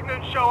and watching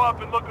them show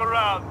up and look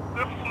around.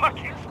 The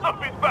fucking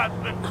stupid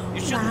bastard. You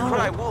shouldn't Wow.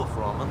 cry wolf,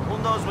 Roman. Who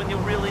knows when you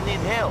really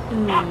need help?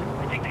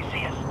 I think they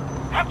see us.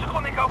 Have to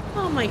call Niko.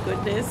 Oh my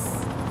goodness.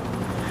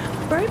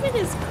 Roman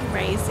is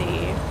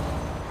crazy.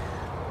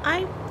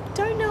 I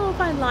don't know if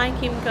I like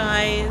him,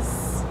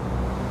 guys.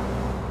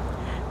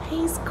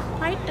 He's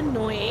quite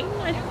annoying.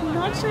 I'm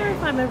not sure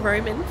if I'm a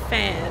Roman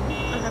fan,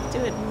 I have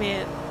to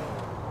admit.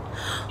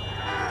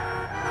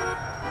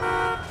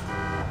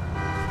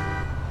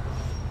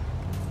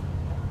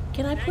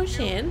 Can I push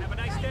in? Have a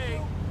nice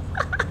day.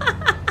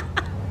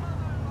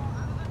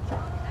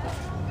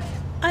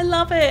 I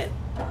love it.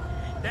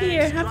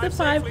 Here, have the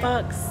 $5.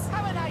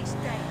 Have a nice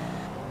day.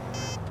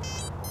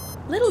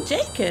 Little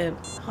Jacob,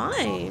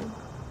 hi.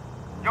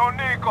 Yo,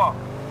 Niko,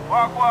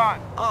 walk one.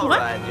 All What?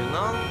 right, you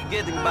know,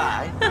 getting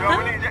by. Yo,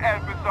 we need your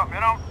help with something,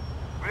 you know?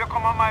 Will you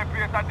come on my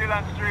place at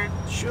Dillon Street?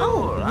 Sure,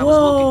 Oh, I was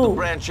looking whoa. to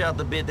branch out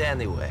a bit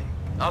anyway.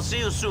 I'll see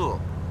you soon.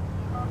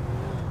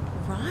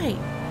 Right.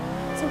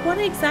 So what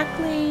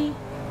exactly...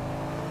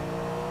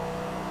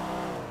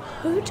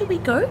 Who do we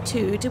go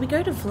to? Do we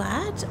go to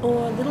Vlad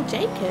or Little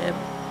Jacob?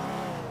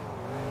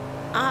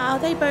 Are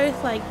they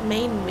both like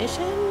main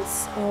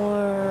missions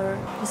or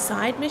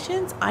side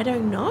missions? I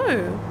don't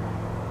know.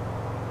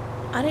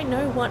 I don't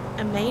know what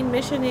a main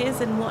mission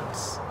is and what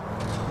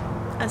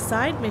a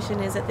side mission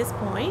is at this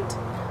point.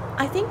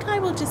 I think I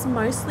will just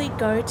mostly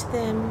go to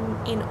them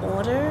in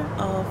order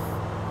of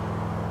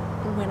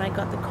when I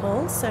got the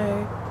call.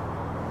 So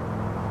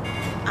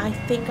I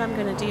think I'm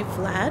going to do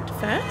Vlad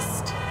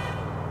first.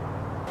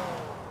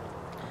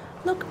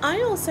 Look,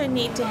 I also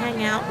need to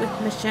hang out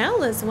with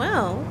Michelle as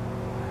well.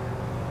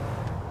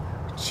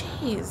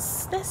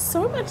 Jeez, there's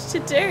so much to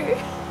do.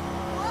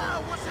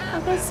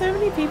 I've got so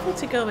many people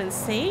to go and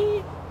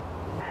see.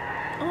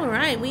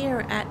 Alright, we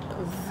are at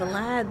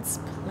Vlad's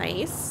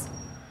place.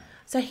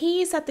 So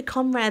he's at the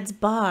Comrades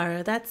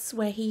Bar. That's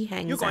where he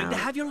hangs out. You're going to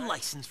have your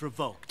license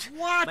revoked.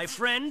 What? My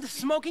friend,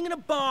 smoking in a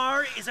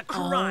bar is a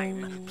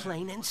crime.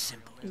 Plain and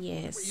simple.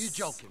 Yes. You're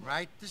joking,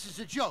 right? This is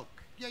a joke.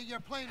 Yeah,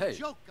 you're playing Hey, a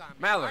joke on me.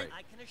 Mallory,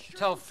 right?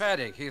 tell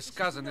Faddick his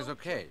cousin is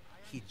okay.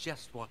 He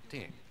just walked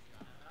in.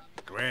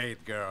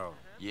 Great girl.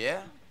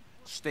 Yeah?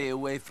 Stay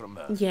away from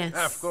her. Yes.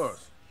 Of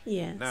course.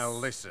 Yes. Now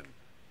listen,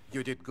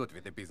 you did good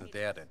with the business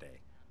the other day.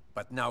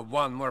 But now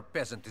one more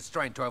peasant is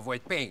trying to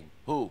avoid pain.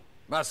 Who?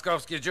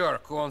 Moskovsky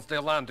jerk who owns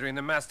the laundry in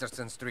the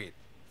Masterson Street.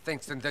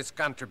 Thinks in this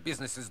country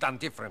business is done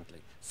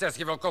differently. Says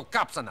he will call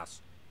cops on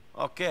us.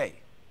 Okay.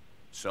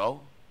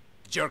 So?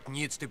 Jerk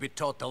needs to be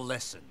taught a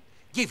lesson.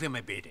 Give him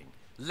a beating.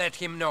 Let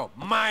him know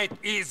might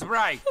is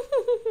right.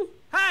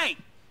 Hey!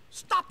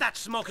 Stop that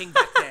smoking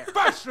back there!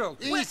 Partial.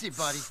 Easy,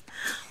 buddy.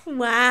 Wow.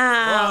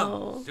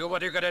 Well, do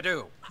what you gotta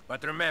do.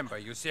 But remember,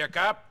 you see a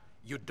cop,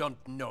 you don't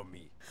know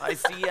me. I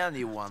see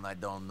anyone, I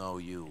don't know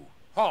you.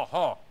 Ho,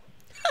 ho.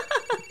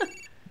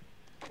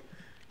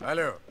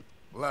 Алло,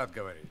 Влад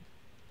говорит.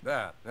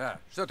 Да,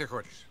 что ты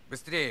хочешь?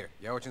 Быстрее,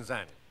 я очень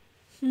занят.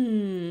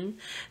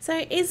 So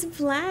is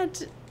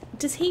Vlad...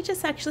 Does he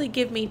just actually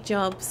give me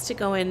jobs to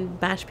go and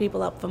bash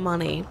people up for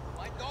money?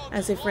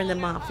 As if we're in the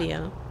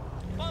mafia.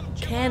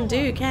 Can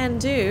do, can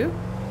do.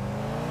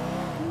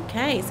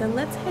 Okay, so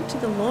let's head to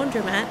the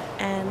laundromat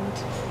and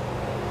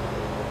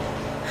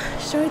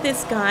show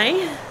this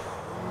guy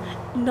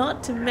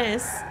not to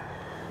mess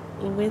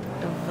with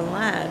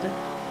Vlad.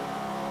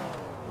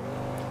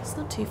 It's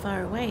not too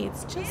far away,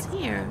 it's just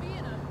here.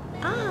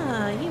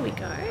 Ah, here we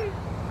go.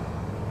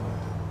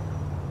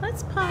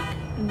 Let's park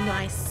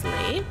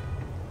nicely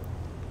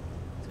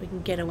so we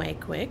can get away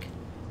quick.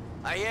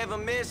 I have a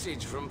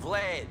message from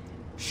Vlad.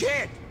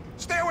 Shit!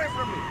 Stay away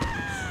from me!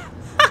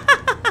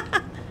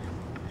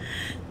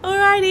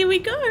 Alright, here we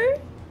go.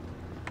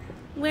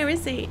 Where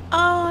is he?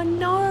 Oh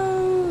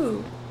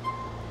no!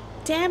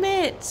 Damn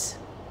it!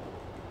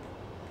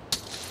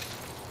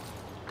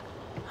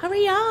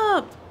 Hurry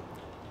up!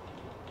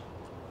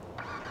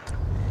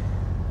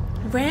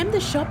 Ram the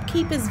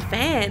shopkeeper's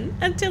van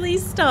until he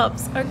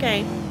stops.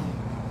 Okay.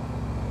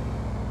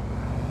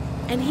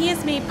 And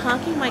here's me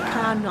parking my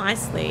car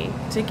nicely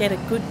to get a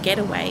good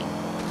getaway.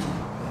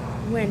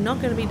 We're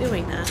not going to be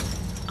doing that.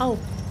 Oh,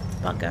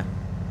 bugger.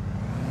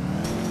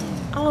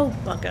 Oh,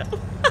 bugger.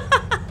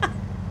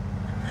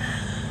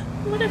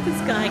 What if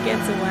this guy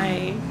gets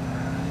away?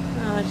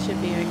 Oh, it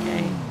should be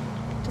okay.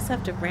 Just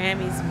have to ram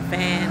his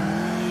van.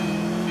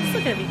 It's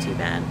not going to be too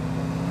bad.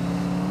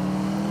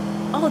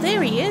 Oh,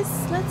 there he is.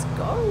 Let's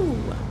go.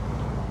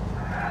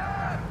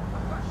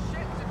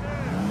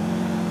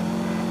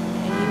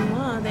 There you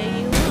are. There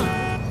you are.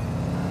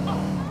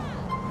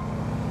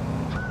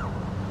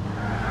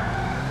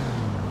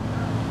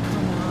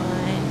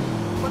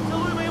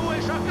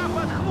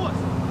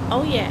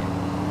 Oh yeah.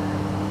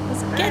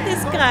 Let's get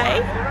this guy.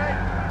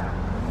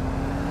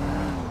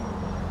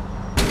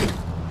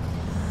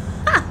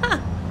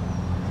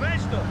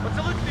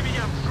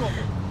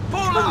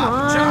 Come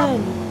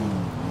on.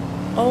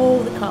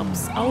 Oh, the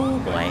cops. Oh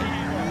boy.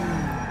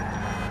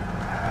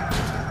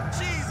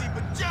 Cheesy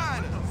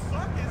vagina. The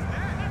fuck is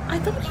that? I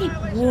thought he...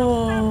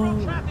 Whoa.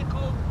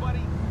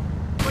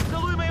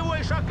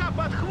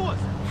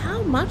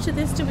 How much of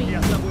this do we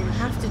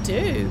have to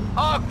do?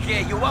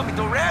 Okay, you want me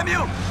to ram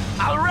you?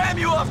 I'll ram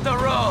you off the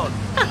road!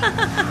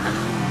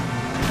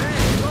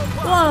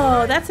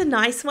 Whoa, that's a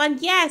nice one.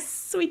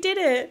 Yes, we did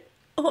it.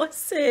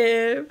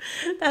 Awesome.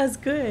 That was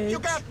good. You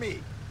got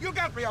me,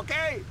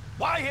 okay?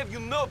 Why have you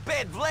not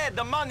paid Vlad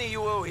the money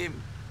you owe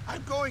him?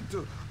 I'm going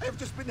to. I've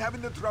just been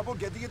having the trouble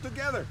getting it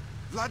together.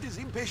 Vlad is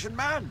impatient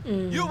man.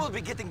 You will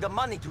be getting the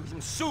money to him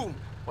soon,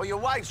 or your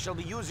wife shall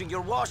be using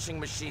your washing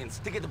machines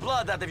to get the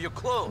blood out of your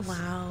clothes.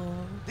 Wow.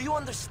 Do you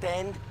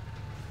understand?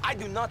 I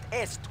do not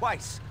ask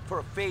twice for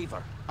a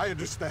favor. I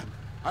understand.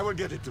 I will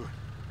get it to her.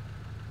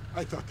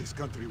 I thought this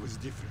country was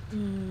different.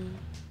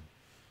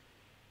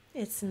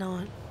 It's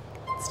not.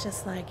 It's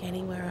just like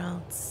anywhere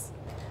else.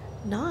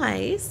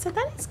 Nice. So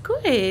that is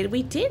good.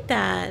 We did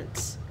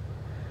that.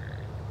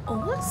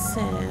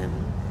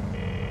 Awesome.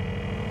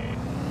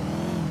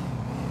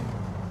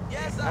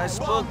 I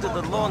spoke to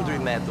the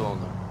laundromat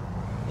owner.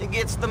 He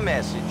gets the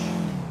message.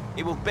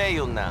 He will pay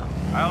you now.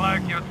 I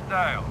like your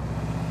style.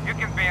 You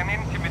can be an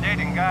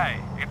intimidating guy.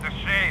 It's a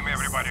shame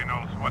everybody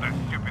knows what a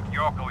stupid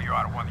yokel you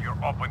are when you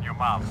open your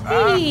mouth.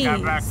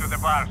 Come back to the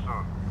bar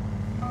soon.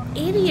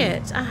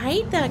 Idiot. I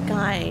hate that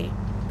guy.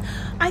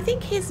 I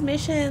think his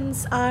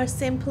missions are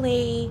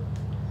simply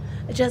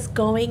just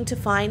going to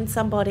find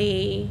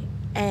somebody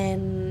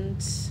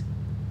and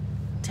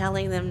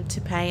telling them to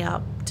pay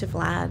up to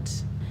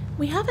Vlad.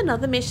 We have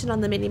another mission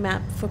on the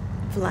minimap for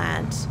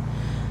Vlad,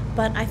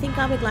 but I think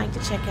I would like to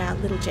check out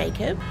Little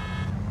Jacob.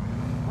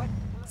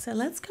 So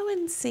let's go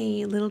and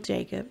see Little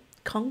Jacob.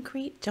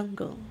 Concrete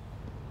Jungle.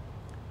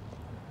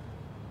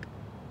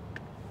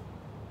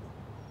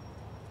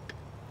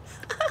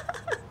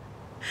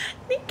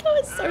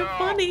 Niko is so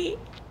funny.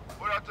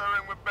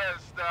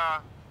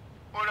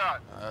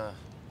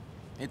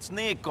 It's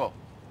Niko.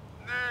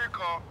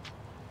 Niko.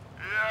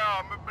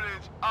 Yeah, me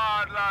bleach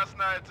hard last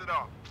night, you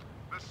know.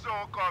 The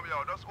sun come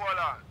out, just hold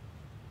on.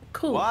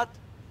 Cool. What?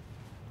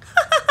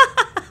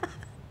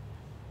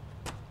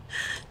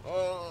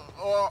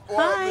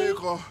 What,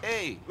 Niko?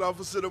 Hey. Love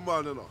to see the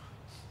man, you know.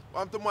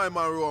 Want to my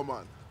man,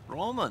 Roman.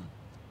 Roman?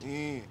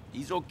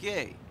 He's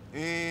okay.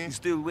 He's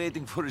still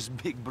waiting for his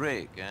big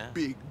break, eh?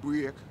 Big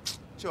break?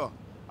 Sure.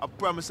 I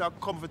promise I'll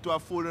comfort to a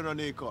fool, you know,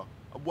 Niko.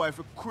 A boy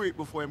for creep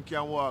before him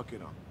can walk, you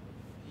know.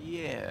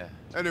 Yeah.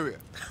 Anyway,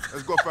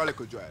 let's go for a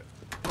little drive.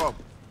 Come.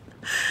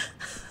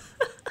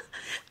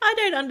 I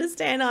don't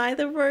understand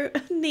either, bro.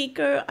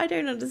 Niko, I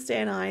don't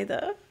understand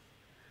either.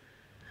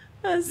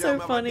 That's so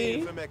funny.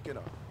 You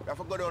have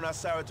to go down to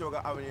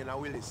Saratoga Avenue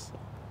in Willis.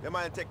 You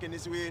mind taking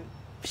this way?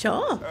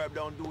 Sure. Herb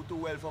don't do too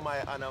well for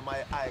my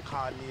eye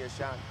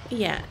coordination.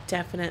 Yeah,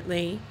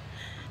 definitely.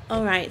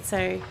 Alright,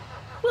 so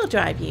we'll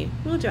drive you.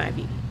 We'll drive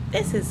you.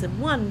 This is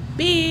one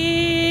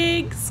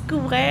big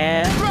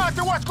square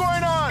Roger, what's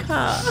going on?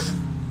 car.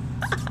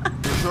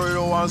 You sure you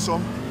don't want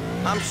some?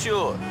 I'm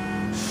sure.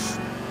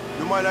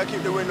 You mind I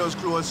keep the windows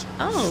closed?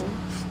 Oh.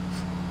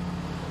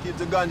 Keep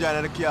the ganja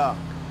in the car.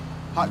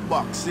 Hot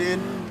box, see?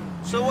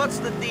 So what's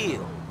the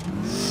deal?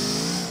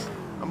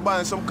 I'm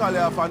buying some curry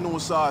off a new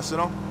sauce, you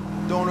know?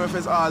 Don't know if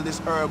it's all this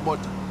herb, but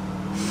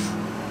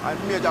I'm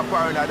major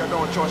paranoid, I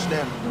don't trust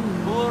them.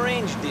 Who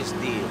arranged this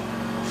deal?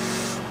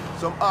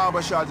 Some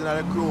harbor shots in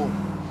the crew.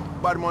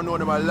 Bad man know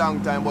them a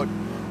long time, but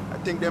I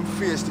think them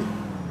faced it.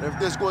 And if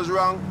this goes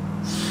wrong,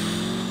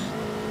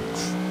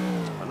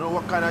 I know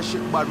what kind of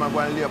shit bad man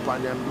going to lay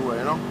upon them door,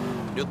 you know?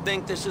 You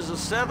think this is a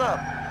setup?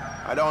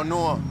 I don't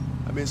know.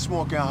 I've been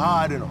smoking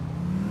hard, you know.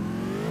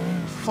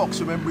 Fucks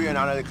with my brain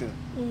a little.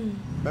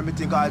 Make me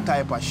think all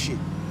type of shit.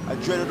 I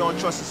dread don't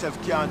trust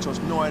yourself, can't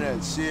trust no one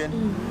else, see?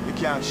 You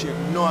can't shake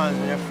no hands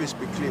when your fist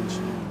be clenched.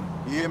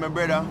 You hear me,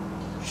 brother?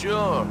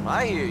 Sure,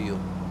 I hear you.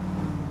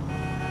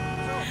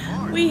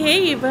 We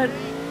hear you, but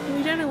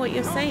we don't know what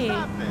you're saying.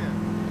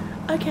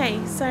 Okay,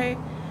 so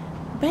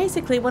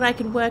basically what I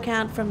can work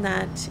out from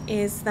that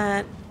is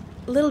that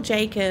Little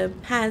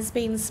Jacob has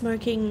been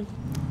smoking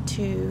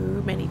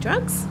too many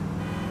drugs.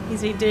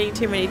 He's been doing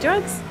too many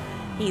drugs.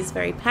 He's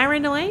very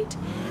paranoid.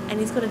 And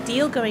he's got a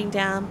deal going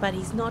down, but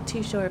he's not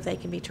too sure if they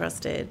can be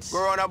trusted.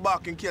 Go around the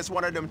back in case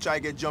one of them try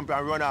to get jumped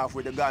and run off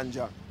with the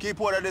ganja.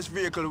 Keep out of this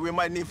vehicle. We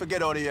might need to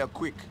get out of here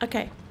quick.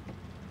 Okay.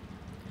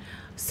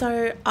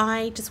 So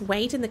I just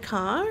wait in the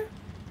car,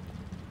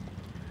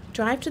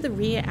 drive to the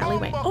rear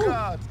alleyway.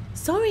 Oh,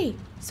 sorry.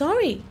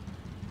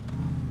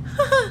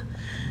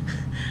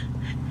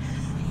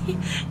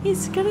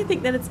 He's going to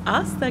think that it's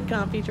us that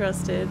can't be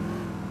trusted.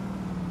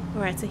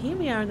 Alright, so here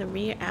we are in the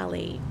rear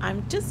alley.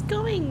 I'm just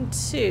going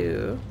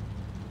to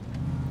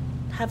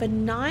have a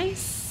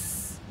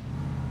nice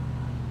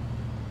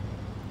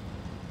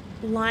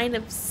line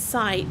of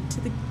sight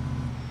to the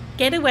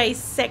getaway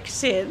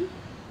section.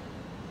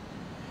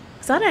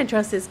 Because I don't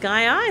trust this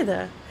guy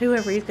either.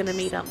 Whoever he's going to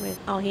meet up with.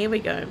 Oh, here we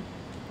go.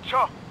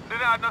 Sure, they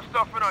didn't have no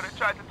stuff, you know. They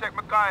tried to take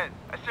my car in.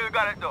 I still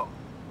got it though.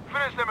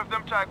 Finish them if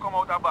them try to come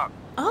out the back.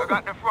 Oh. I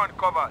got the front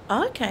covered.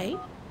 Okay.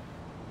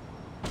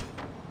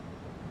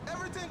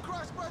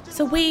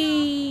 So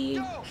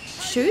we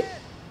shoot?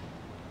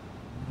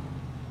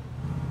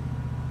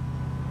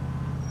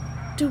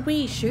 Do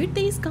we shoot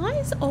these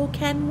guys or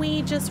can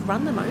we just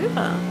run them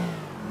over?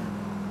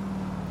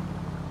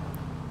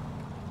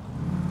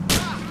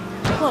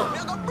 Whoa.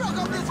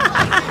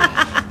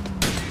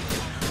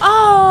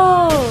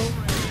 Oh!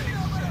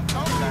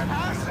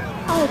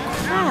 Oh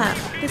crap.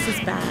 This is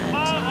bad.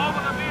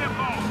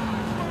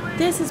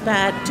 This is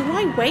bad. Do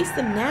I waste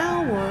them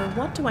now or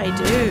what do I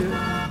do?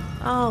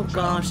 Oh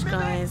gosh,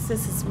 guys,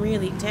 this is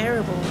really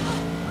terrible.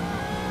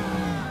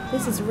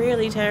 This is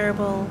really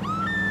terrible.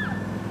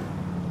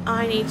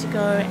 I need to go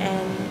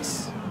and...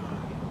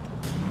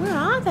 Where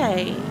are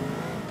they?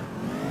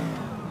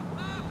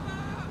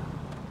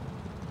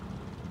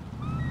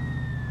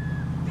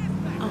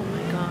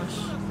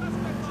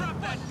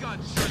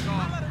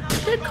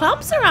 The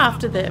cops are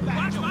after them.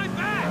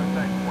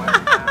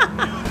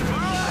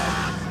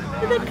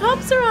 The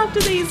cops are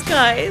after these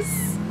guys.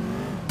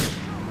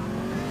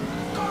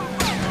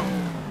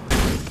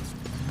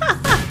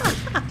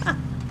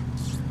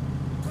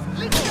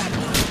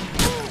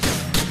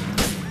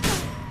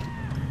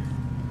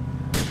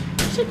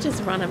 Should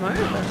just run him over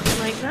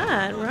like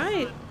that,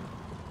 right?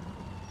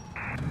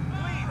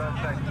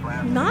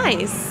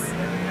 Nice.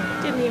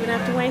 Didn't even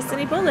have to waste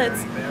any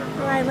bullets.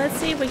 Alright, let's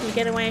see if we can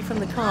get away from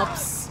the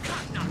cops.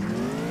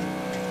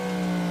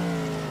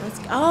 Let's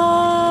go.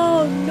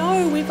 Oh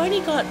no, we've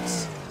only got...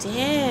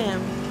 Damn.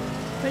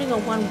 We've only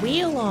got one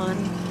wheel on.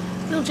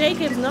 Little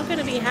Jacob's not going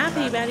to be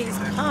happy about his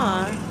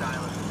car.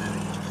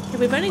 Yeah,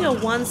 we've only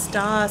got 1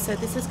 star, so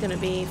this is going to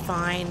be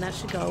fine. That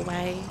should go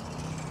away.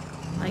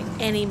 Like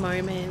any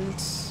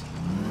moment.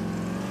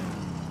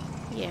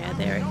 Yeah,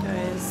 there it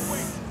goes.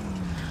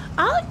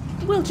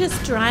 We'll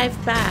just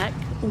drive back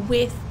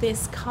with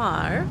this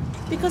car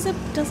because it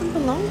doesn't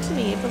belong to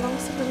me. It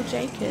belongs to Little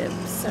Jacob.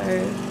 So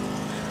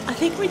I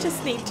think we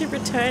just need to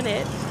return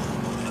it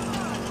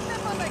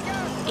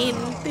in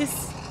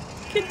this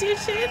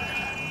condition.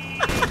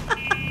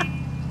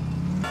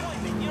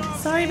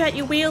 Sorry about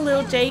your wheel,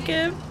 Little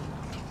Jacob.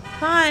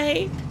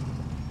 Hi.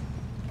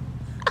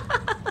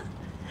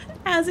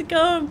 How's it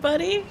going,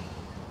 buddy?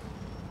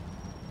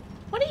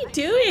 What are you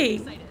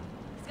doing?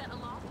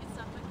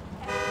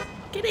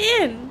 Get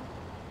in.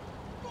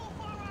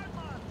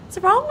 What's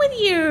wrong with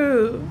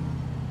you?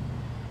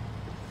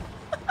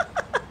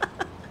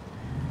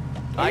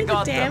 I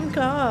got the damn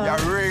car. You're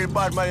a real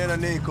bad man, you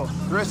know, Niko.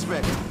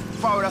 Respect.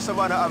 Forward of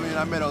Savannah Avenue in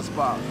a middle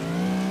spot.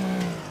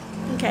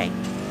 Okay.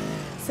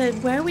 So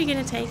where are we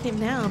going to take him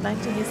now?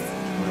 Back to his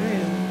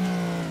room.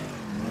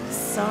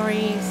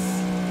 Sorry.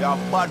 You're a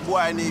bad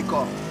boy,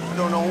 Niko. I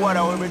don't know what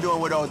I will be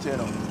doing without you,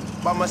 know.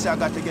 But I say I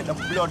got to get the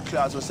blood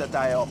clots to set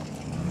I up.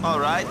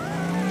 Alright.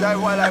 Drive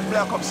while I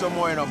black up some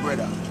more, you know,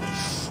 brother.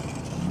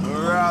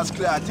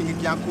 Rascal, I think you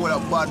can call a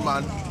bad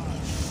man.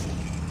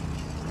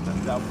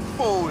 That's a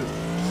fool.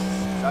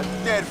 A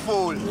dead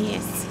fool.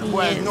 Yes, the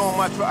boy is no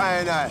match for I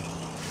and I.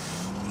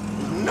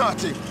 He's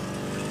nothing.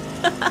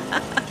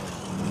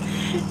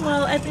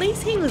 Well, at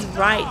least he was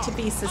right to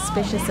be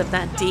suspicious of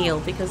that deal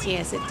because,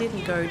 yes, it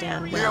didn't go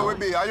down well. Here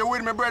we be. Are you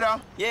with me,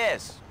 brother?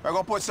 Yes. We're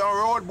going to put some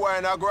road boy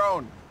in the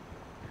ground.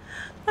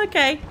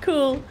 Okay,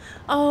 cool.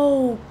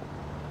 Oh,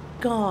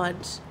 God.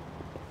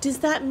 Does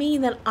that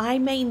mean that I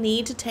may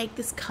need to take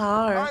this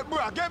car? All right,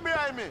 bro, get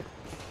behind me.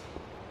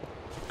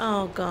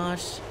 Oh,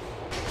 gosh.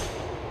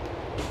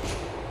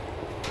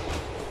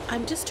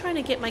 I'm just trying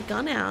to get my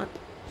gun out.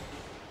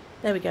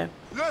 There we go.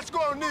 Let's go,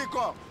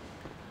 Niko.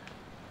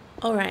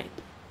 All right.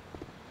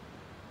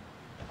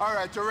 All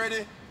right, you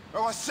ready? We're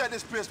going to set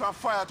this place on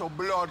fire to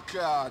blood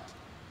clot.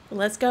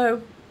 Let's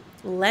go.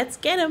 Let's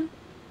get him.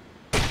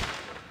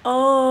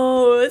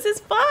 Oh, this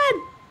is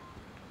fun.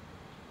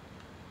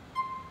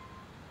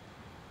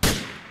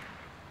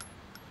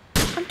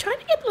 I'm trying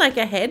to get like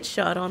a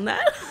headshot on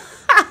that.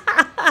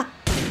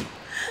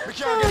 Oh,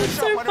 it's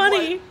so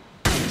funny.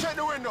 Check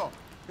the window.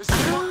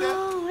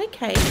 Oh,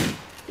 okay.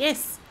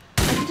 Yes.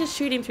 I can just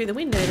shoot him through the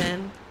window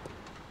then.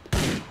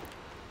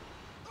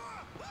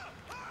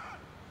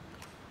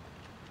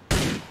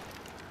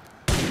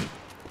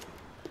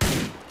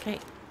 Okay.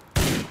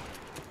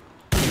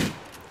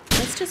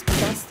 Let's just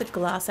bust the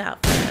glass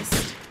out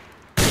first.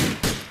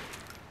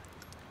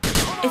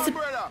 It's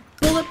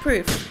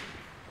bulletproof.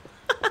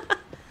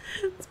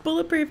 It's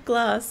bulletproof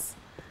glass.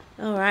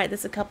 Alright,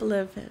 there's a couple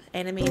of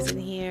enemies in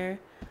here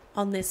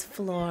on this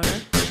floor.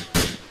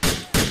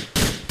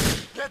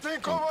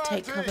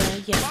 Take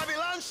cover, yes.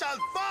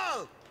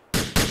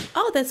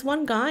 Oh, there's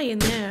one guy in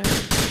there.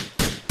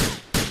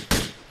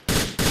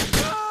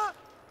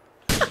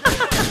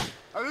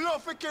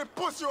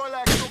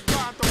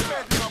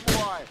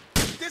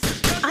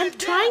 I'm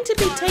trying to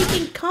be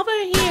taking cover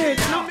here.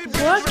 It's not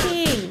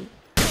working.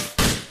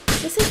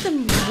 This is the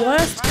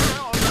worst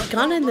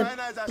gun in the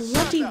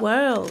bloody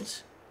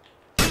world.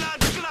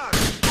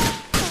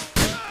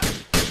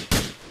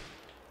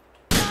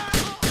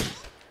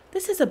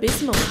 This is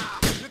abysmal.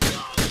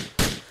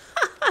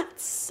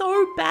 It's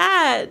so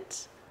bad.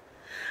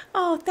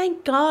 Oh,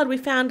 thank God we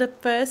found a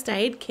first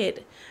aid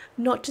kit.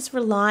 Not just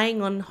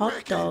relying on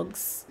hot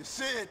dogs. You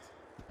see it?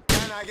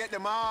 And I get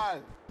them all.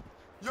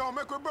 Yo,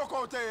 make we broke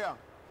out here.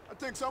 I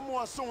think some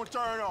more soon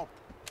turn up.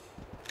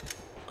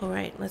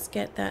 Alright, let's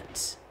get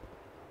that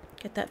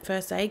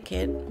first aid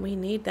kit. We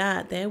need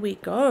that. There we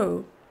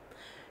go.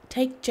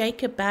 Take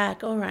Jacob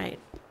back. Alright.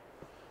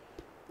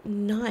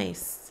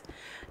 Nice.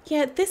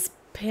 Yeah, this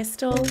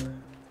pistol,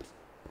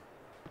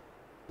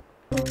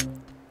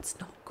 it's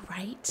not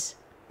great.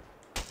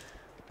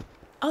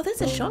 Oh,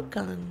 there's a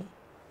shotgun.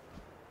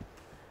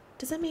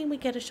 Does that mean we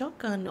get a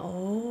shotgun?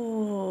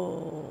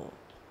 Oh.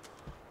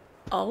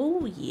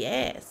 Oh,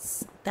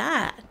 yes.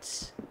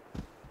 That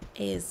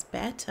is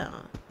better.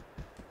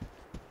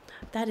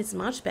 That is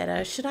much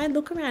better. Should I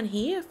look around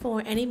here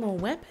for any more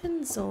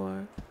weapons,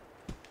 or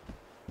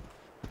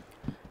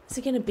is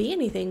there going to be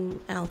anything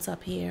else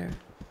up here?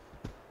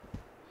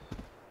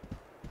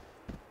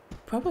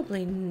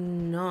 Probably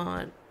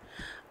not.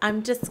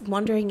 I'm just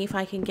wondering if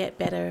I can get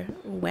better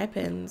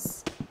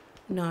weapons.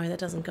 No, that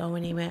doesn't go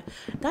anywhere.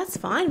 That's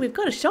fine. We've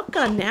got a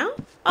shotgun now.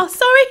 Oh,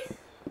 sorry.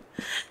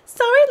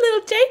 Sorry,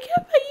 little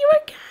Jacob. Are you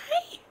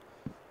okay?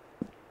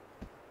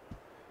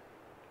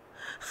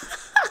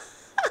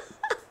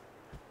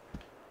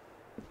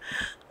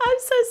 I'm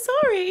so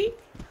sorry.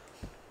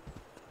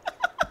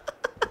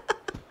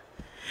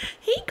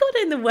 He got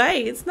in the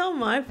way. It's not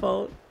my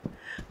fault.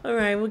 All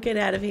right, we'll get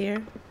out of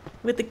here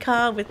with the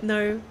car with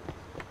no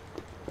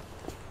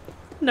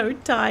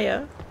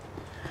tire.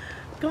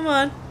 Come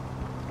on.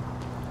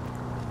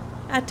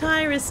 Our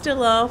tire is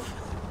still off.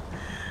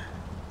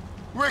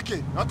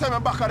 Ricky, now tell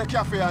me back at the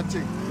cafe and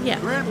thing. Yeah,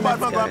 Real bad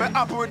man gonna be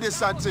happy with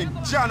this and thing.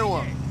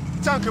 January.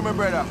 Thank you, my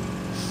brother.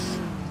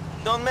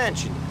 Don't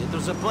mention it. It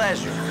was a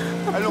pleasure.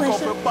 I look out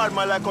for bad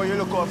man like how you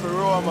look out for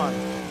Roman.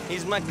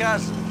 He's my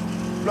cousin.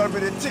 Blood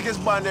with the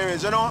thickest band there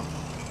is, you know?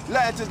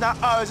 Light is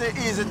not always an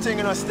easy thing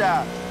in a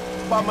style.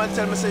 Bad man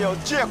tell me, say, yo,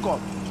 Jacob,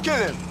 kill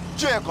him.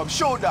 Jacob,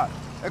 shoot that.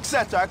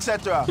 Etc.,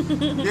 etc.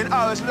 Then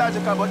always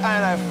logical, but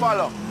I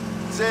follow.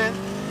 See?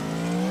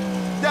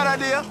 The other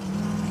day,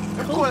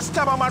 of course,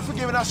 stab a man for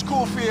giving a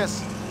school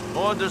face.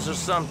 Orders are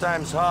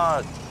sometimes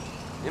hard.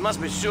 You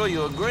must be sure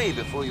you agree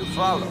before you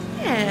follow.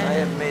 Yeah. I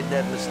have made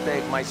that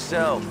mistake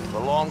myself a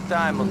long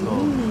time ago.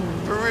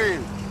 For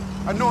real.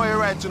 I know you're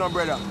right, you know,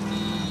 brother.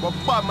 But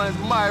Batman is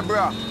my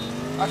bro.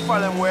 I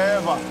follow him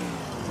wherever.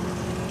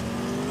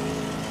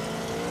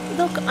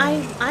 Look,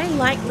 I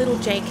like Little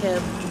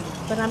Jacob,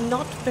 but I'm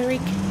not very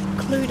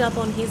clued up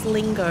on his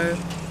lingo.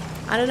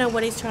 I don't know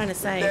what he's trying to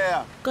say.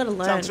 There. Gotta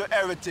learn. Thanks for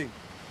everything.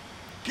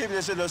 Keep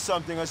this little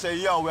something and say,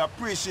 yo, we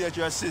appreciate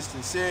your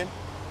assistance, see?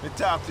 We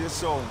talk to you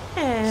soon.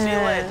 Yeah. See you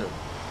later.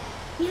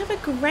 You have a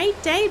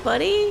great day,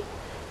 buddy.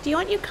 Do you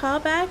want your car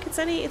back?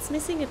 It's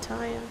missing a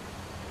tire.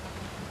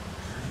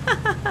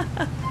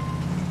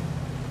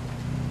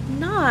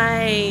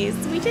 Nice.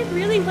 We did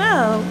really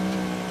well.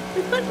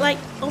 We've got like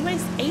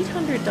almost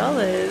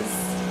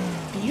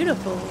 $800.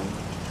 Beautiful.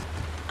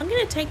 I'm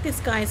gonna take this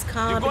guy's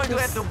car You're going to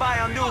because have to buy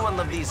a new one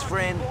of these,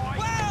 friend.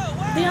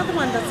 the other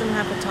one doesn't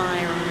have a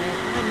tire on it.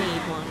 I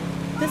need one.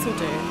 This will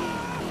do.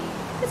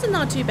 This is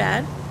not too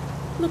bad.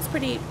 Looks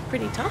pretty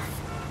tough.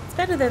 It's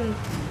better than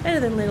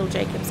Little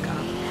Jacob's car.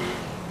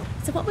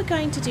 So what we're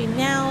going to do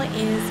now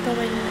is go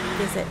and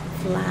visit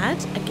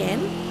Vlad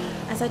again,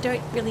 as I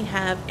don't really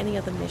have any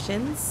other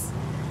missions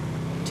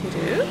to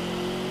do.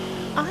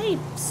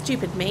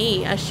 Stupid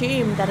me,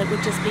 assumed that it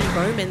would just be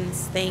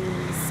Romans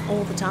things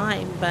all the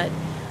time, but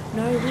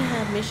no, we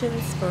have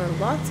missions for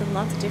lots and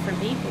lots of different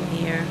people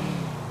here.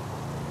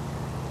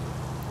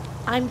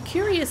 I'm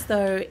curious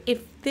though,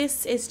 if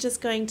this is just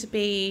going to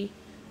be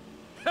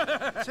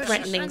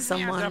threatening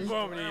someone.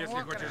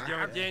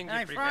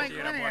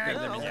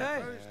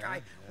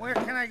 Where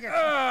can I get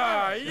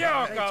Oh,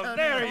 Yoko,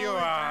 there you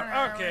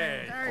are.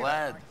 Okay.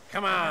 Glad.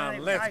 Come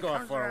on, let's go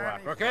for a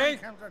walk, okay?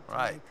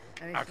 Right.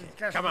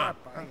 Okay, come on.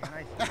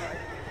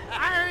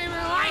 I don't even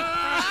like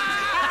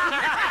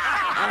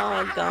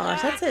Oh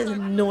gosh, that's a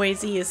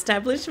noisy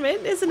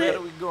establishment, isn't Where it?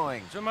 are we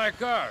going? To my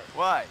car.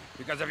 Why?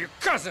 Because of your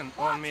cousin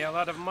owed me a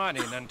lot of money,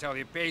 and until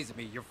he pays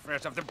me, you're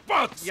fresh off the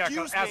boat.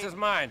 Yoko, ass is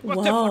mine. What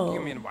the fuck you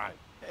mean, why?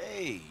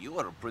 Hey, you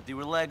are a pretty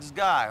relaxed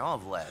guy, huh,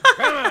 Vlad?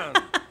 Come on.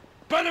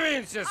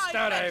 Подвинься,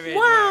 старая ведьма.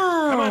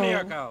 Wow. Come on,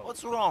 Yoko.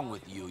 What's wrong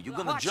with you? You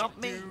gonna jump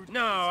me?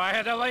 No, I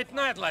had a late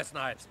night last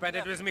night. Spent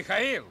it with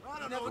Mikhail.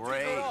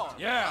 Great.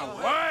 Yeah,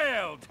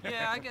 wild.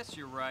 Yeah, I guess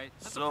you're right.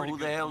 That's So who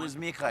the hell is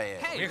Mikhail?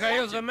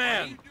 Mikhail's the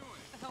man.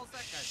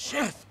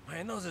 Shit,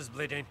 my nose is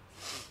bleeding.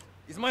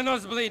 Is my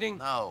nose bleeding?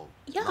 No,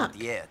 Yuck. not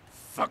yet.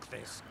 Fuck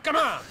this. Come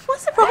on.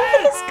 What's the problem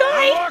with this I'm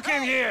guy?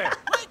 walking here.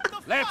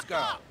 Let's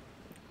go.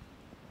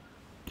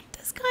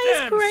 This guy is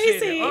Damn crazy.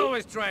 city,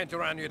 always trying to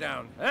run you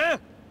down, huh?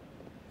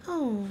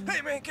 Oh.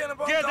 Hey, man, get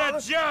about Get a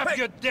job,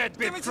 you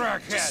deadbeat Just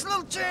truckhead. a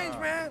little change,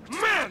 man.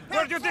 Man,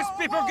 where do these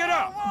people get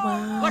off?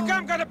 Wow. Like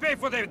I'm gonna pay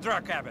for their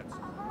drug habits.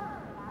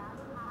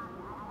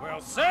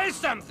 Well, say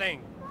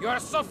something. You are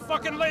so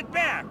fucking laid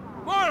back.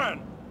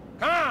 Moron,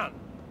 come on.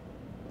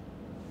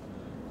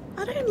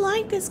 I don't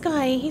like this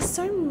guy. He's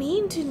so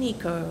mean to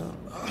Niko.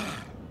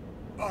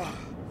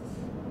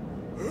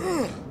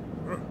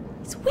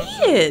 It's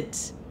weird.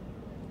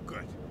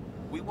 Good.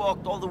 We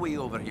walked all the way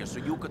over here so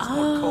you could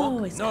smoke Oh,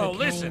 coke. it's No, cocaine.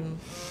 listen.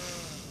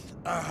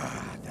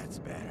 That's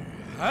better.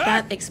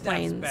 That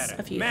explains That's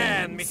better. a few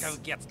Man, things. Mikhail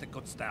gets the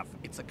good stuff.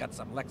 It's got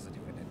some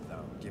laxative in it,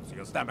 though. Gives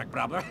you a stomach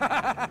problem.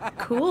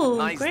 Cool,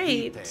 Nice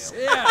great.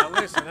 detail. Yeah,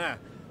 listen, Where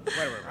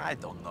were we? I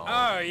don't know.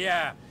 Oh,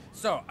 yeah.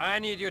 So, I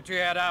need you to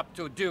head up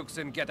to Duke's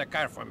and get a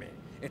car for me.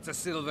 It's a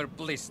silver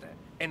blister,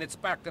 and it's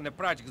parked in the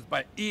projects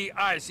by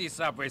EIC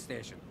subway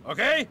station,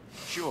 okay?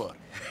 Sure.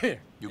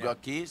 You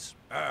got keys?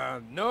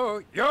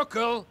 No, you're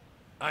cool.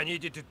 I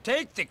need you to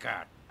take the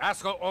car.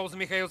 Asshole owes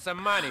Mikhail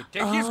some money.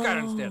 Take his car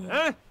instead,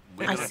 huh?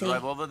 We're gonna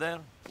drive over there?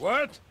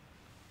 What?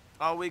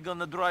 Are we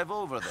gonna drive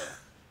over there?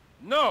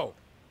 No.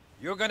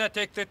 You're gonna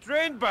take the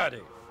train,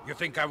 buddy. You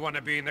think I want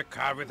to be in the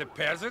car with a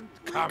peasant?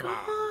 Come on.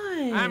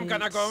 right. I'm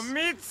gonna go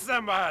meet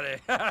somebody.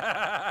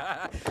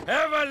 Have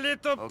a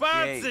little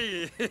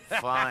party.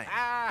 Fine.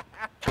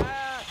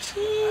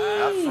 Jeez.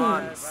 Have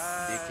fun,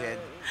 dickhead.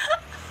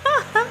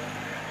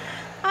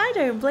 I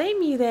don't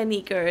blame you there,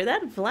 Niko.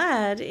 That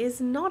Vlad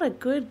is not a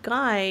good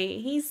guy.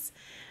 He's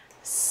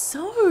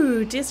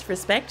so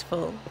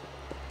disrespectful.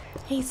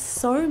 He's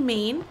so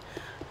mean,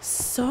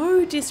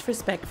 so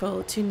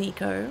disrespectful to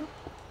Niko.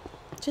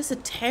 Just a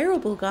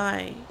terrible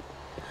guy.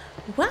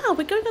 Wow,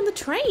 we're going on the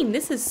train.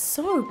 This is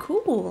so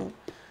cool.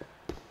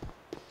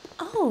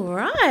 All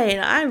right,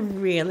 I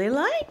really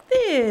like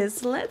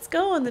this. Let's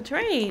go on the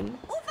train.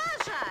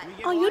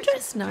 Oh, you're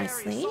dressed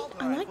nicely.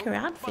 I like her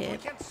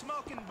outfit.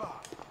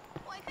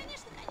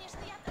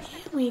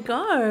 Here we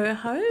go,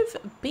 Hove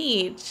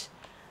Beach.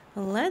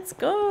 Let's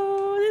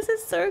go. This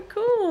is so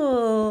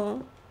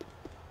cool.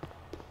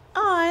 Oh,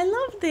 I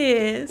love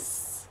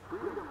this.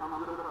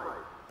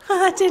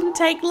 That didn't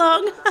take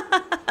long.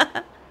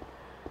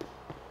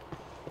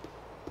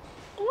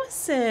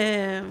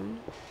 Awesome.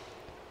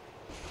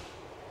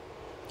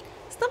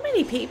 There's not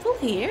many people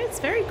here. It's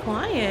very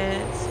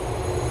quiet.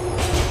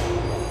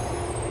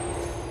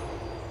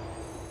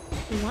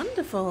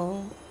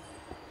 Wonderful.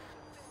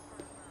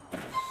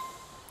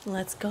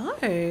 Let's go.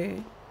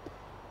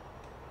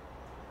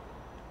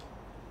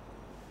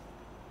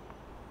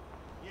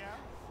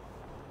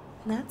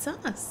 That's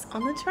us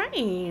on the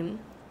train.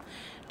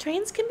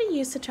 Trains can be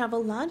used to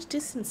travel large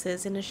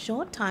distances in a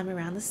short time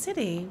around the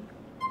city.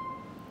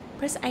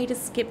 Press A to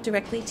skip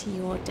directly to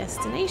your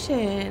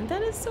destination.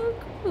 That is so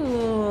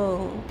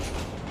cool.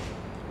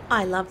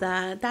 I love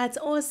that. That's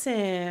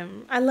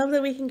awesome. I love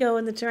that we can go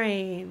on the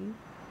train.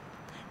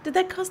 Did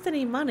that cost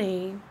any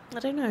money? I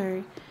don't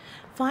know.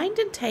 Find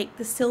and take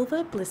the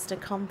Silver Blister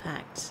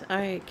Compact.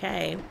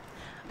 Okay.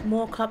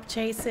 More cop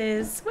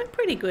chases. We're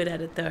pretty good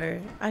at it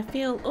though. I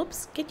feel...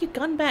 Oops, get your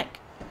gun back.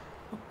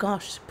 Oh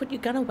gosh, put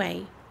your gun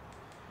away.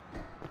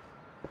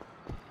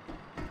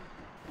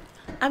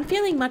 I'm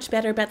feeling much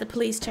better about the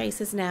police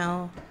chases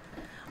now.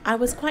 I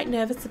was quite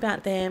nervous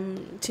about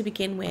them to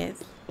begin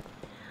with,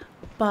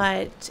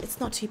 but it's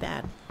not too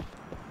bad.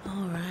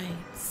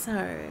 Alright,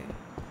 so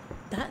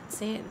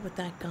that's it with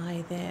that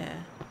guy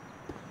there.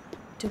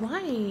 Do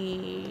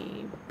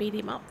I beat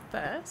him up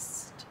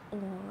first?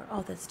 Or,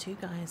 oh, there's two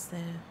guys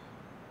there.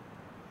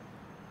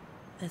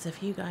 There's a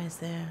few guys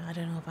there. I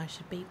don't know if I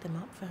should beat them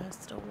up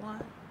first or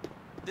what.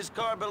 This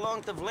car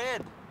belonged to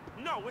Vlad.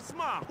 No, it's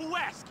mine. Who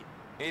asked you?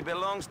 He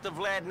belongs to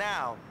Vlad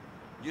now.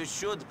 You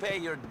should pay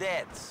your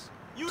debts.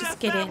 You Just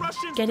get in.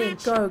 Get in.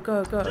 Go,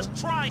 go, go. Just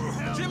try.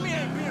 Jimmy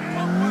ain't being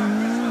punked by a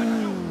bitch like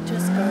you.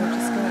 Just go,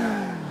 just go.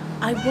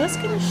 I was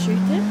gonna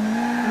shoot them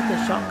with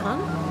a shotgun.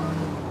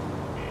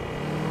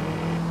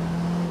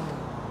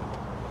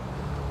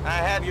 I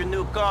have your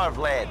new car,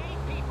 Vlad.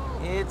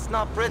 It's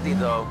not pretty,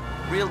 though.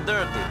 Real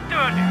dirty.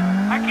 Dirty?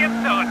 I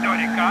can't sell a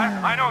dirty car.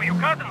 I know you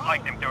cousins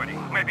like them dirty.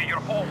 Maybe your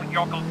whole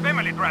yokel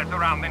family drives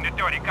around in the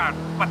dirty car,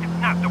 but it's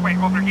not the way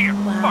over here.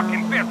 Wow.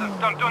 Fucking peasants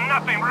don't do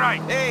nothing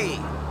right. Hey,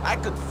 I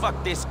could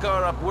fuck this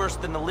car up worse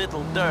than a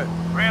little dirt.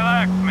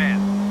 Relax, man.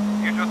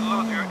 You should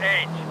lose your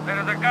age. There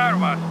is a car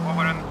wash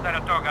over on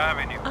Saratoga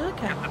Avenue.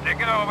 Okay. Just to take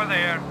it over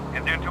there,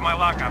 and then to my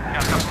lockup,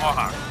 just a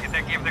Mohawk. Did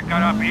they give the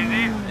car up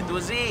easy? It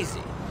was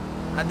easy.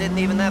 I didn't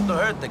even have to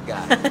hurt the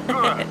guy.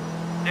 Good.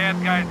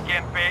 Dead guys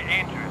can't pay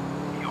interest.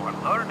 You are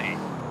learning.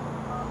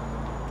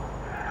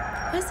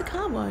 Where's the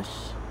car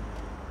wash?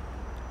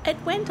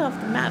 It went off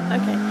the map.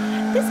 Okay.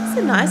 This is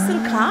a nice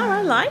little car.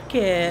 I like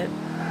it.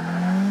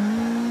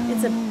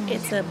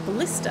 It's a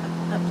blister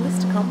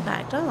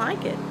compact. I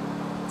like it.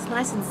 It's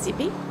nice and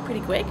zippy,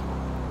 pretty quick.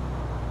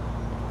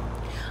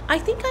 I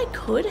think I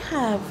could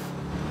have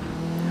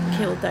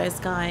killed those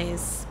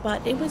guys,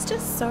 but it was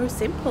just so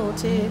simple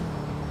to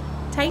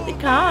take the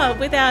car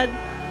without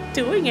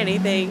doing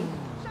anything.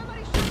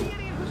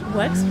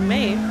 Works for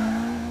me.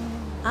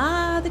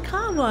 Ah, the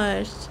car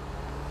wash.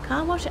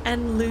 Car wash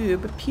and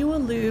lube. Pure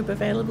lube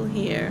available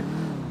here.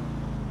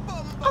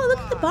 Oh, look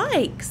at the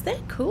bikes.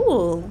 They're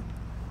cool.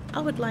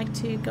 I would like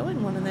to go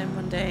in one of them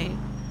one day.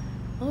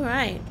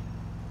 Alright.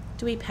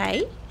 Do we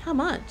pay? How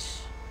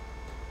much?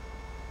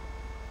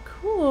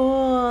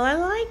 Cool. I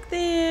like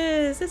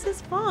this. This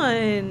is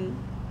fun.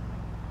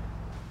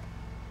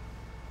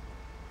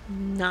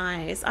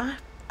 Nice. I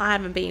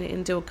haven't been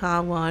into a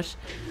car wash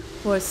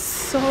for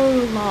so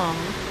long.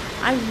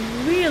 I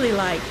really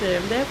like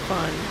them. They're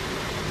fun.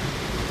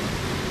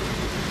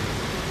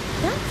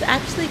 That's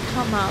actually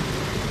come up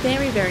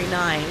very, very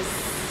nice.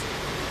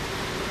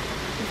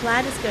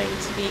 Vlad is going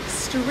to be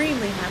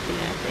extremely happy,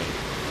 I think.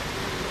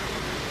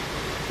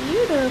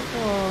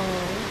 Beautiful.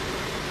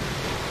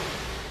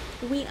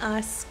 We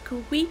are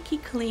squeaky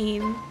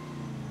clean.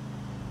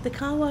 The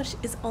car wash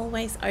is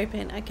always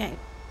open. Okay.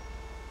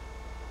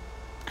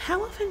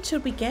 How often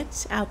should we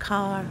get our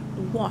car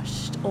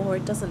washed, or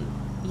it doesn't,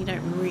 you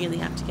don't really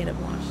have to get it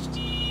washed?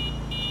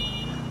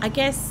 I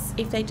guess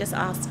if they just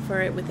ask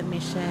for it with a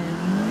mission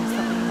or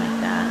something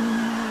like that.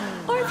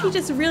 Or if you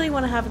just really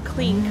want to have a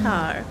clean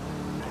car.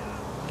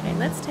 Okay,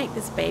 let's take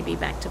this baby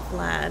back to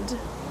Vlad.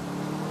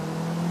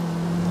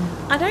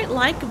 I don't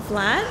like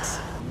Vlad.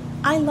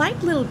 I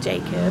like Little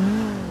Jacob.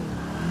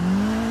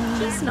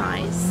 He's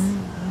nice.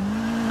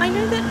 I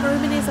know that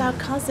Roman is our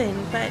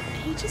cousin, but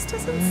he just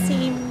doesn't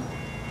seem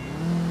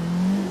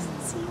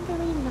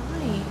very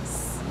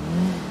nice.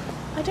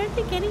 I don't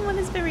think anyone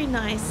is very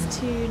nice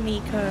to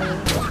Niko,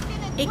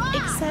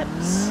 except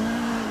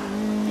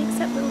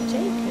Little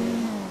Jacob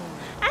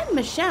and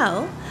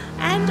Michelle,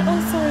 and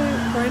also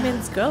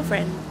Roman's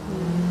girlfriend,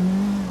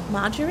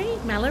 Mallory.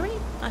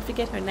 I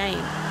forget her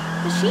name,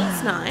 but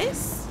she's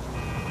nice.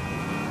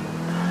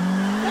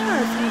 There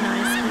are a few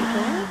nice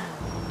people.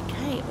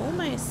 Okay,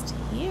 almost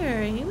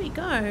here. Here we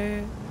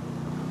go.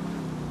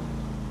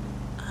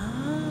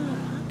 Ah,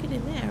 park it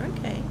in there.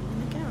 Okay,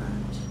 in the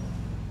garage.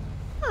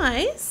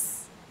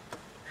 Nice.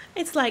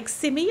 It's like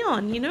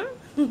Simeon, you know?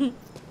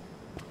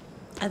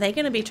 Are they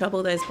going to be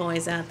trouble, those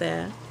boys out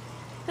there?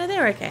 No,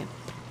 they're okay.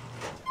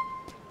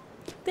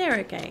 They're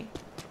okay.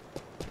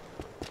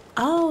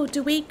 Oh,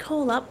 do we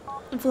call up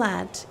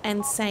Vlad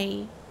and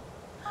say...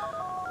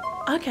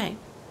 Okay.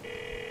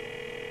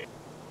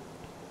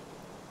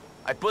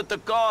 I put the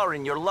car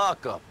in your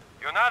lockup.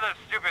 You're not as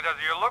stupid as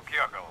you look,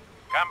 Yogo.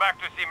 Come back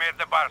to see me at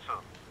the bar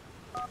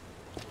soon.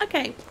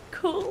 Okay,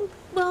 cool.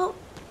 Well,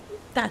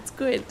 that's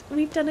good.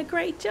 We've done a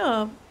great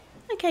job.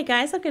 Okay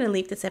guys, I'm going to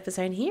leave this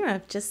episode here.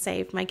 I've just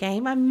saved my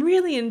game. I'm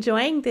really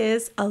enjoying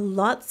this a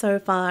lot so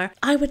far.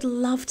 I would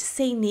love to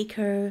see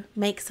Niko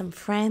make some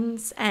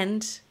friends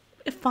and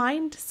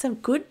find some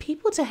good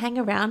people to hang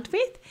around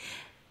with.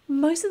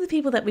 Most of the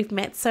people that we've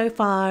met so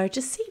far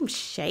just seem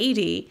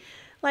shady.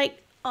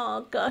 Like,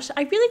 oh gosh,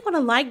 I really want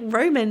to like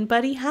Roman,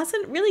 but he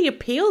hasn't really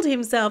appealed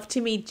himself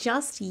to me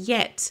just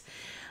yet.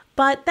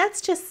 But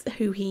that's just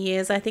who he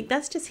is. I think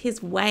that's just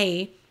his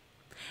way.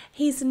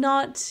 He's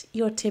not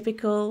your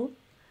typical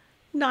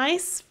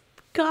nice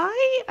guy,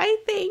 I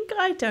think.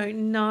 I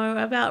don't know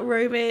about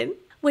Roman.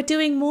 We're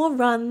doing more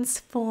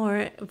runs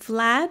for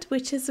Vlad,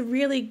 which is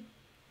really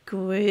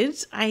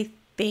good, I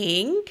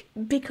think.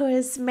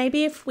 Because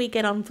maybe if we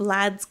get on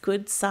Vlad's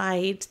good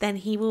side, then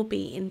he will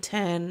be in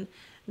turn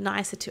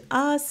nicer to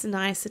us,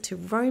 nicer to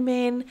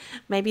Roman.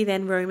 Maybe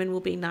then Roman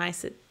will be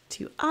nicer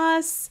to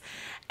us.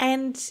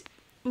 And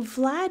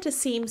Vlad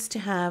seems to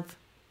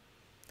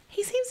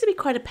be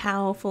quite a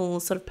powerful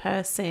sort of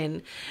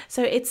person.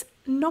 So it's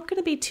not going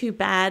to be too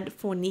bad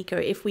for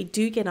Niko if we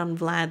do get on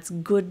Vlad's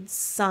good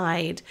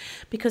side,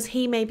 because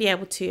he may be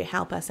able to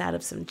help us out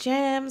of some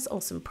jams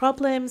or some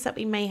problems that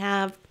we may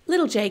have.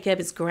 Little Jacob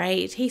is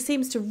great. He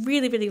seems to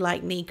really, really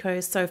like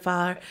Niko so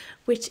far,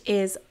 which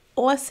is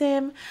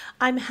awesome.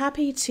 I'm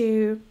happy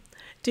to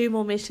do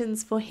more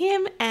missions for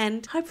him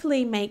and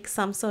hopefully make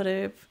some sort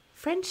of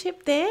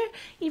friendship there.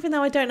 Even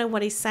though I don't know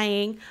what he's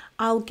saying,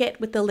 I'll get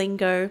with the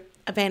lingo.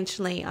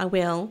 Eventually I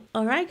will.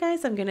 Alright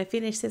guys, I'm going to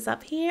finish this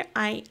up here.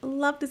 I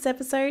love this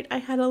episode. I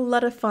had a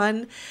lot of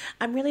fun.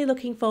 I'm really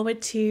looking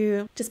forward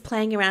to just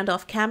playing around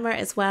off camera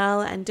as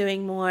well and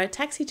doing more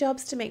taxi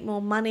jobs to make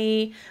more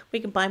money. We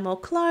can buy more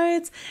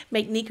clothes,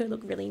 make Niko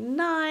look really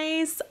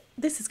nice.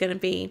 This is going to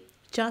be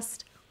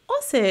just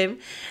awesome.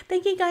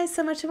 Thank you guys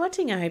so much for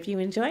watching. I hope you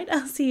enjoyed.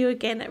 I'll see you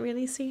again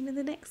really soon in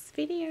the next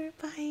video.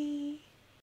 Bye.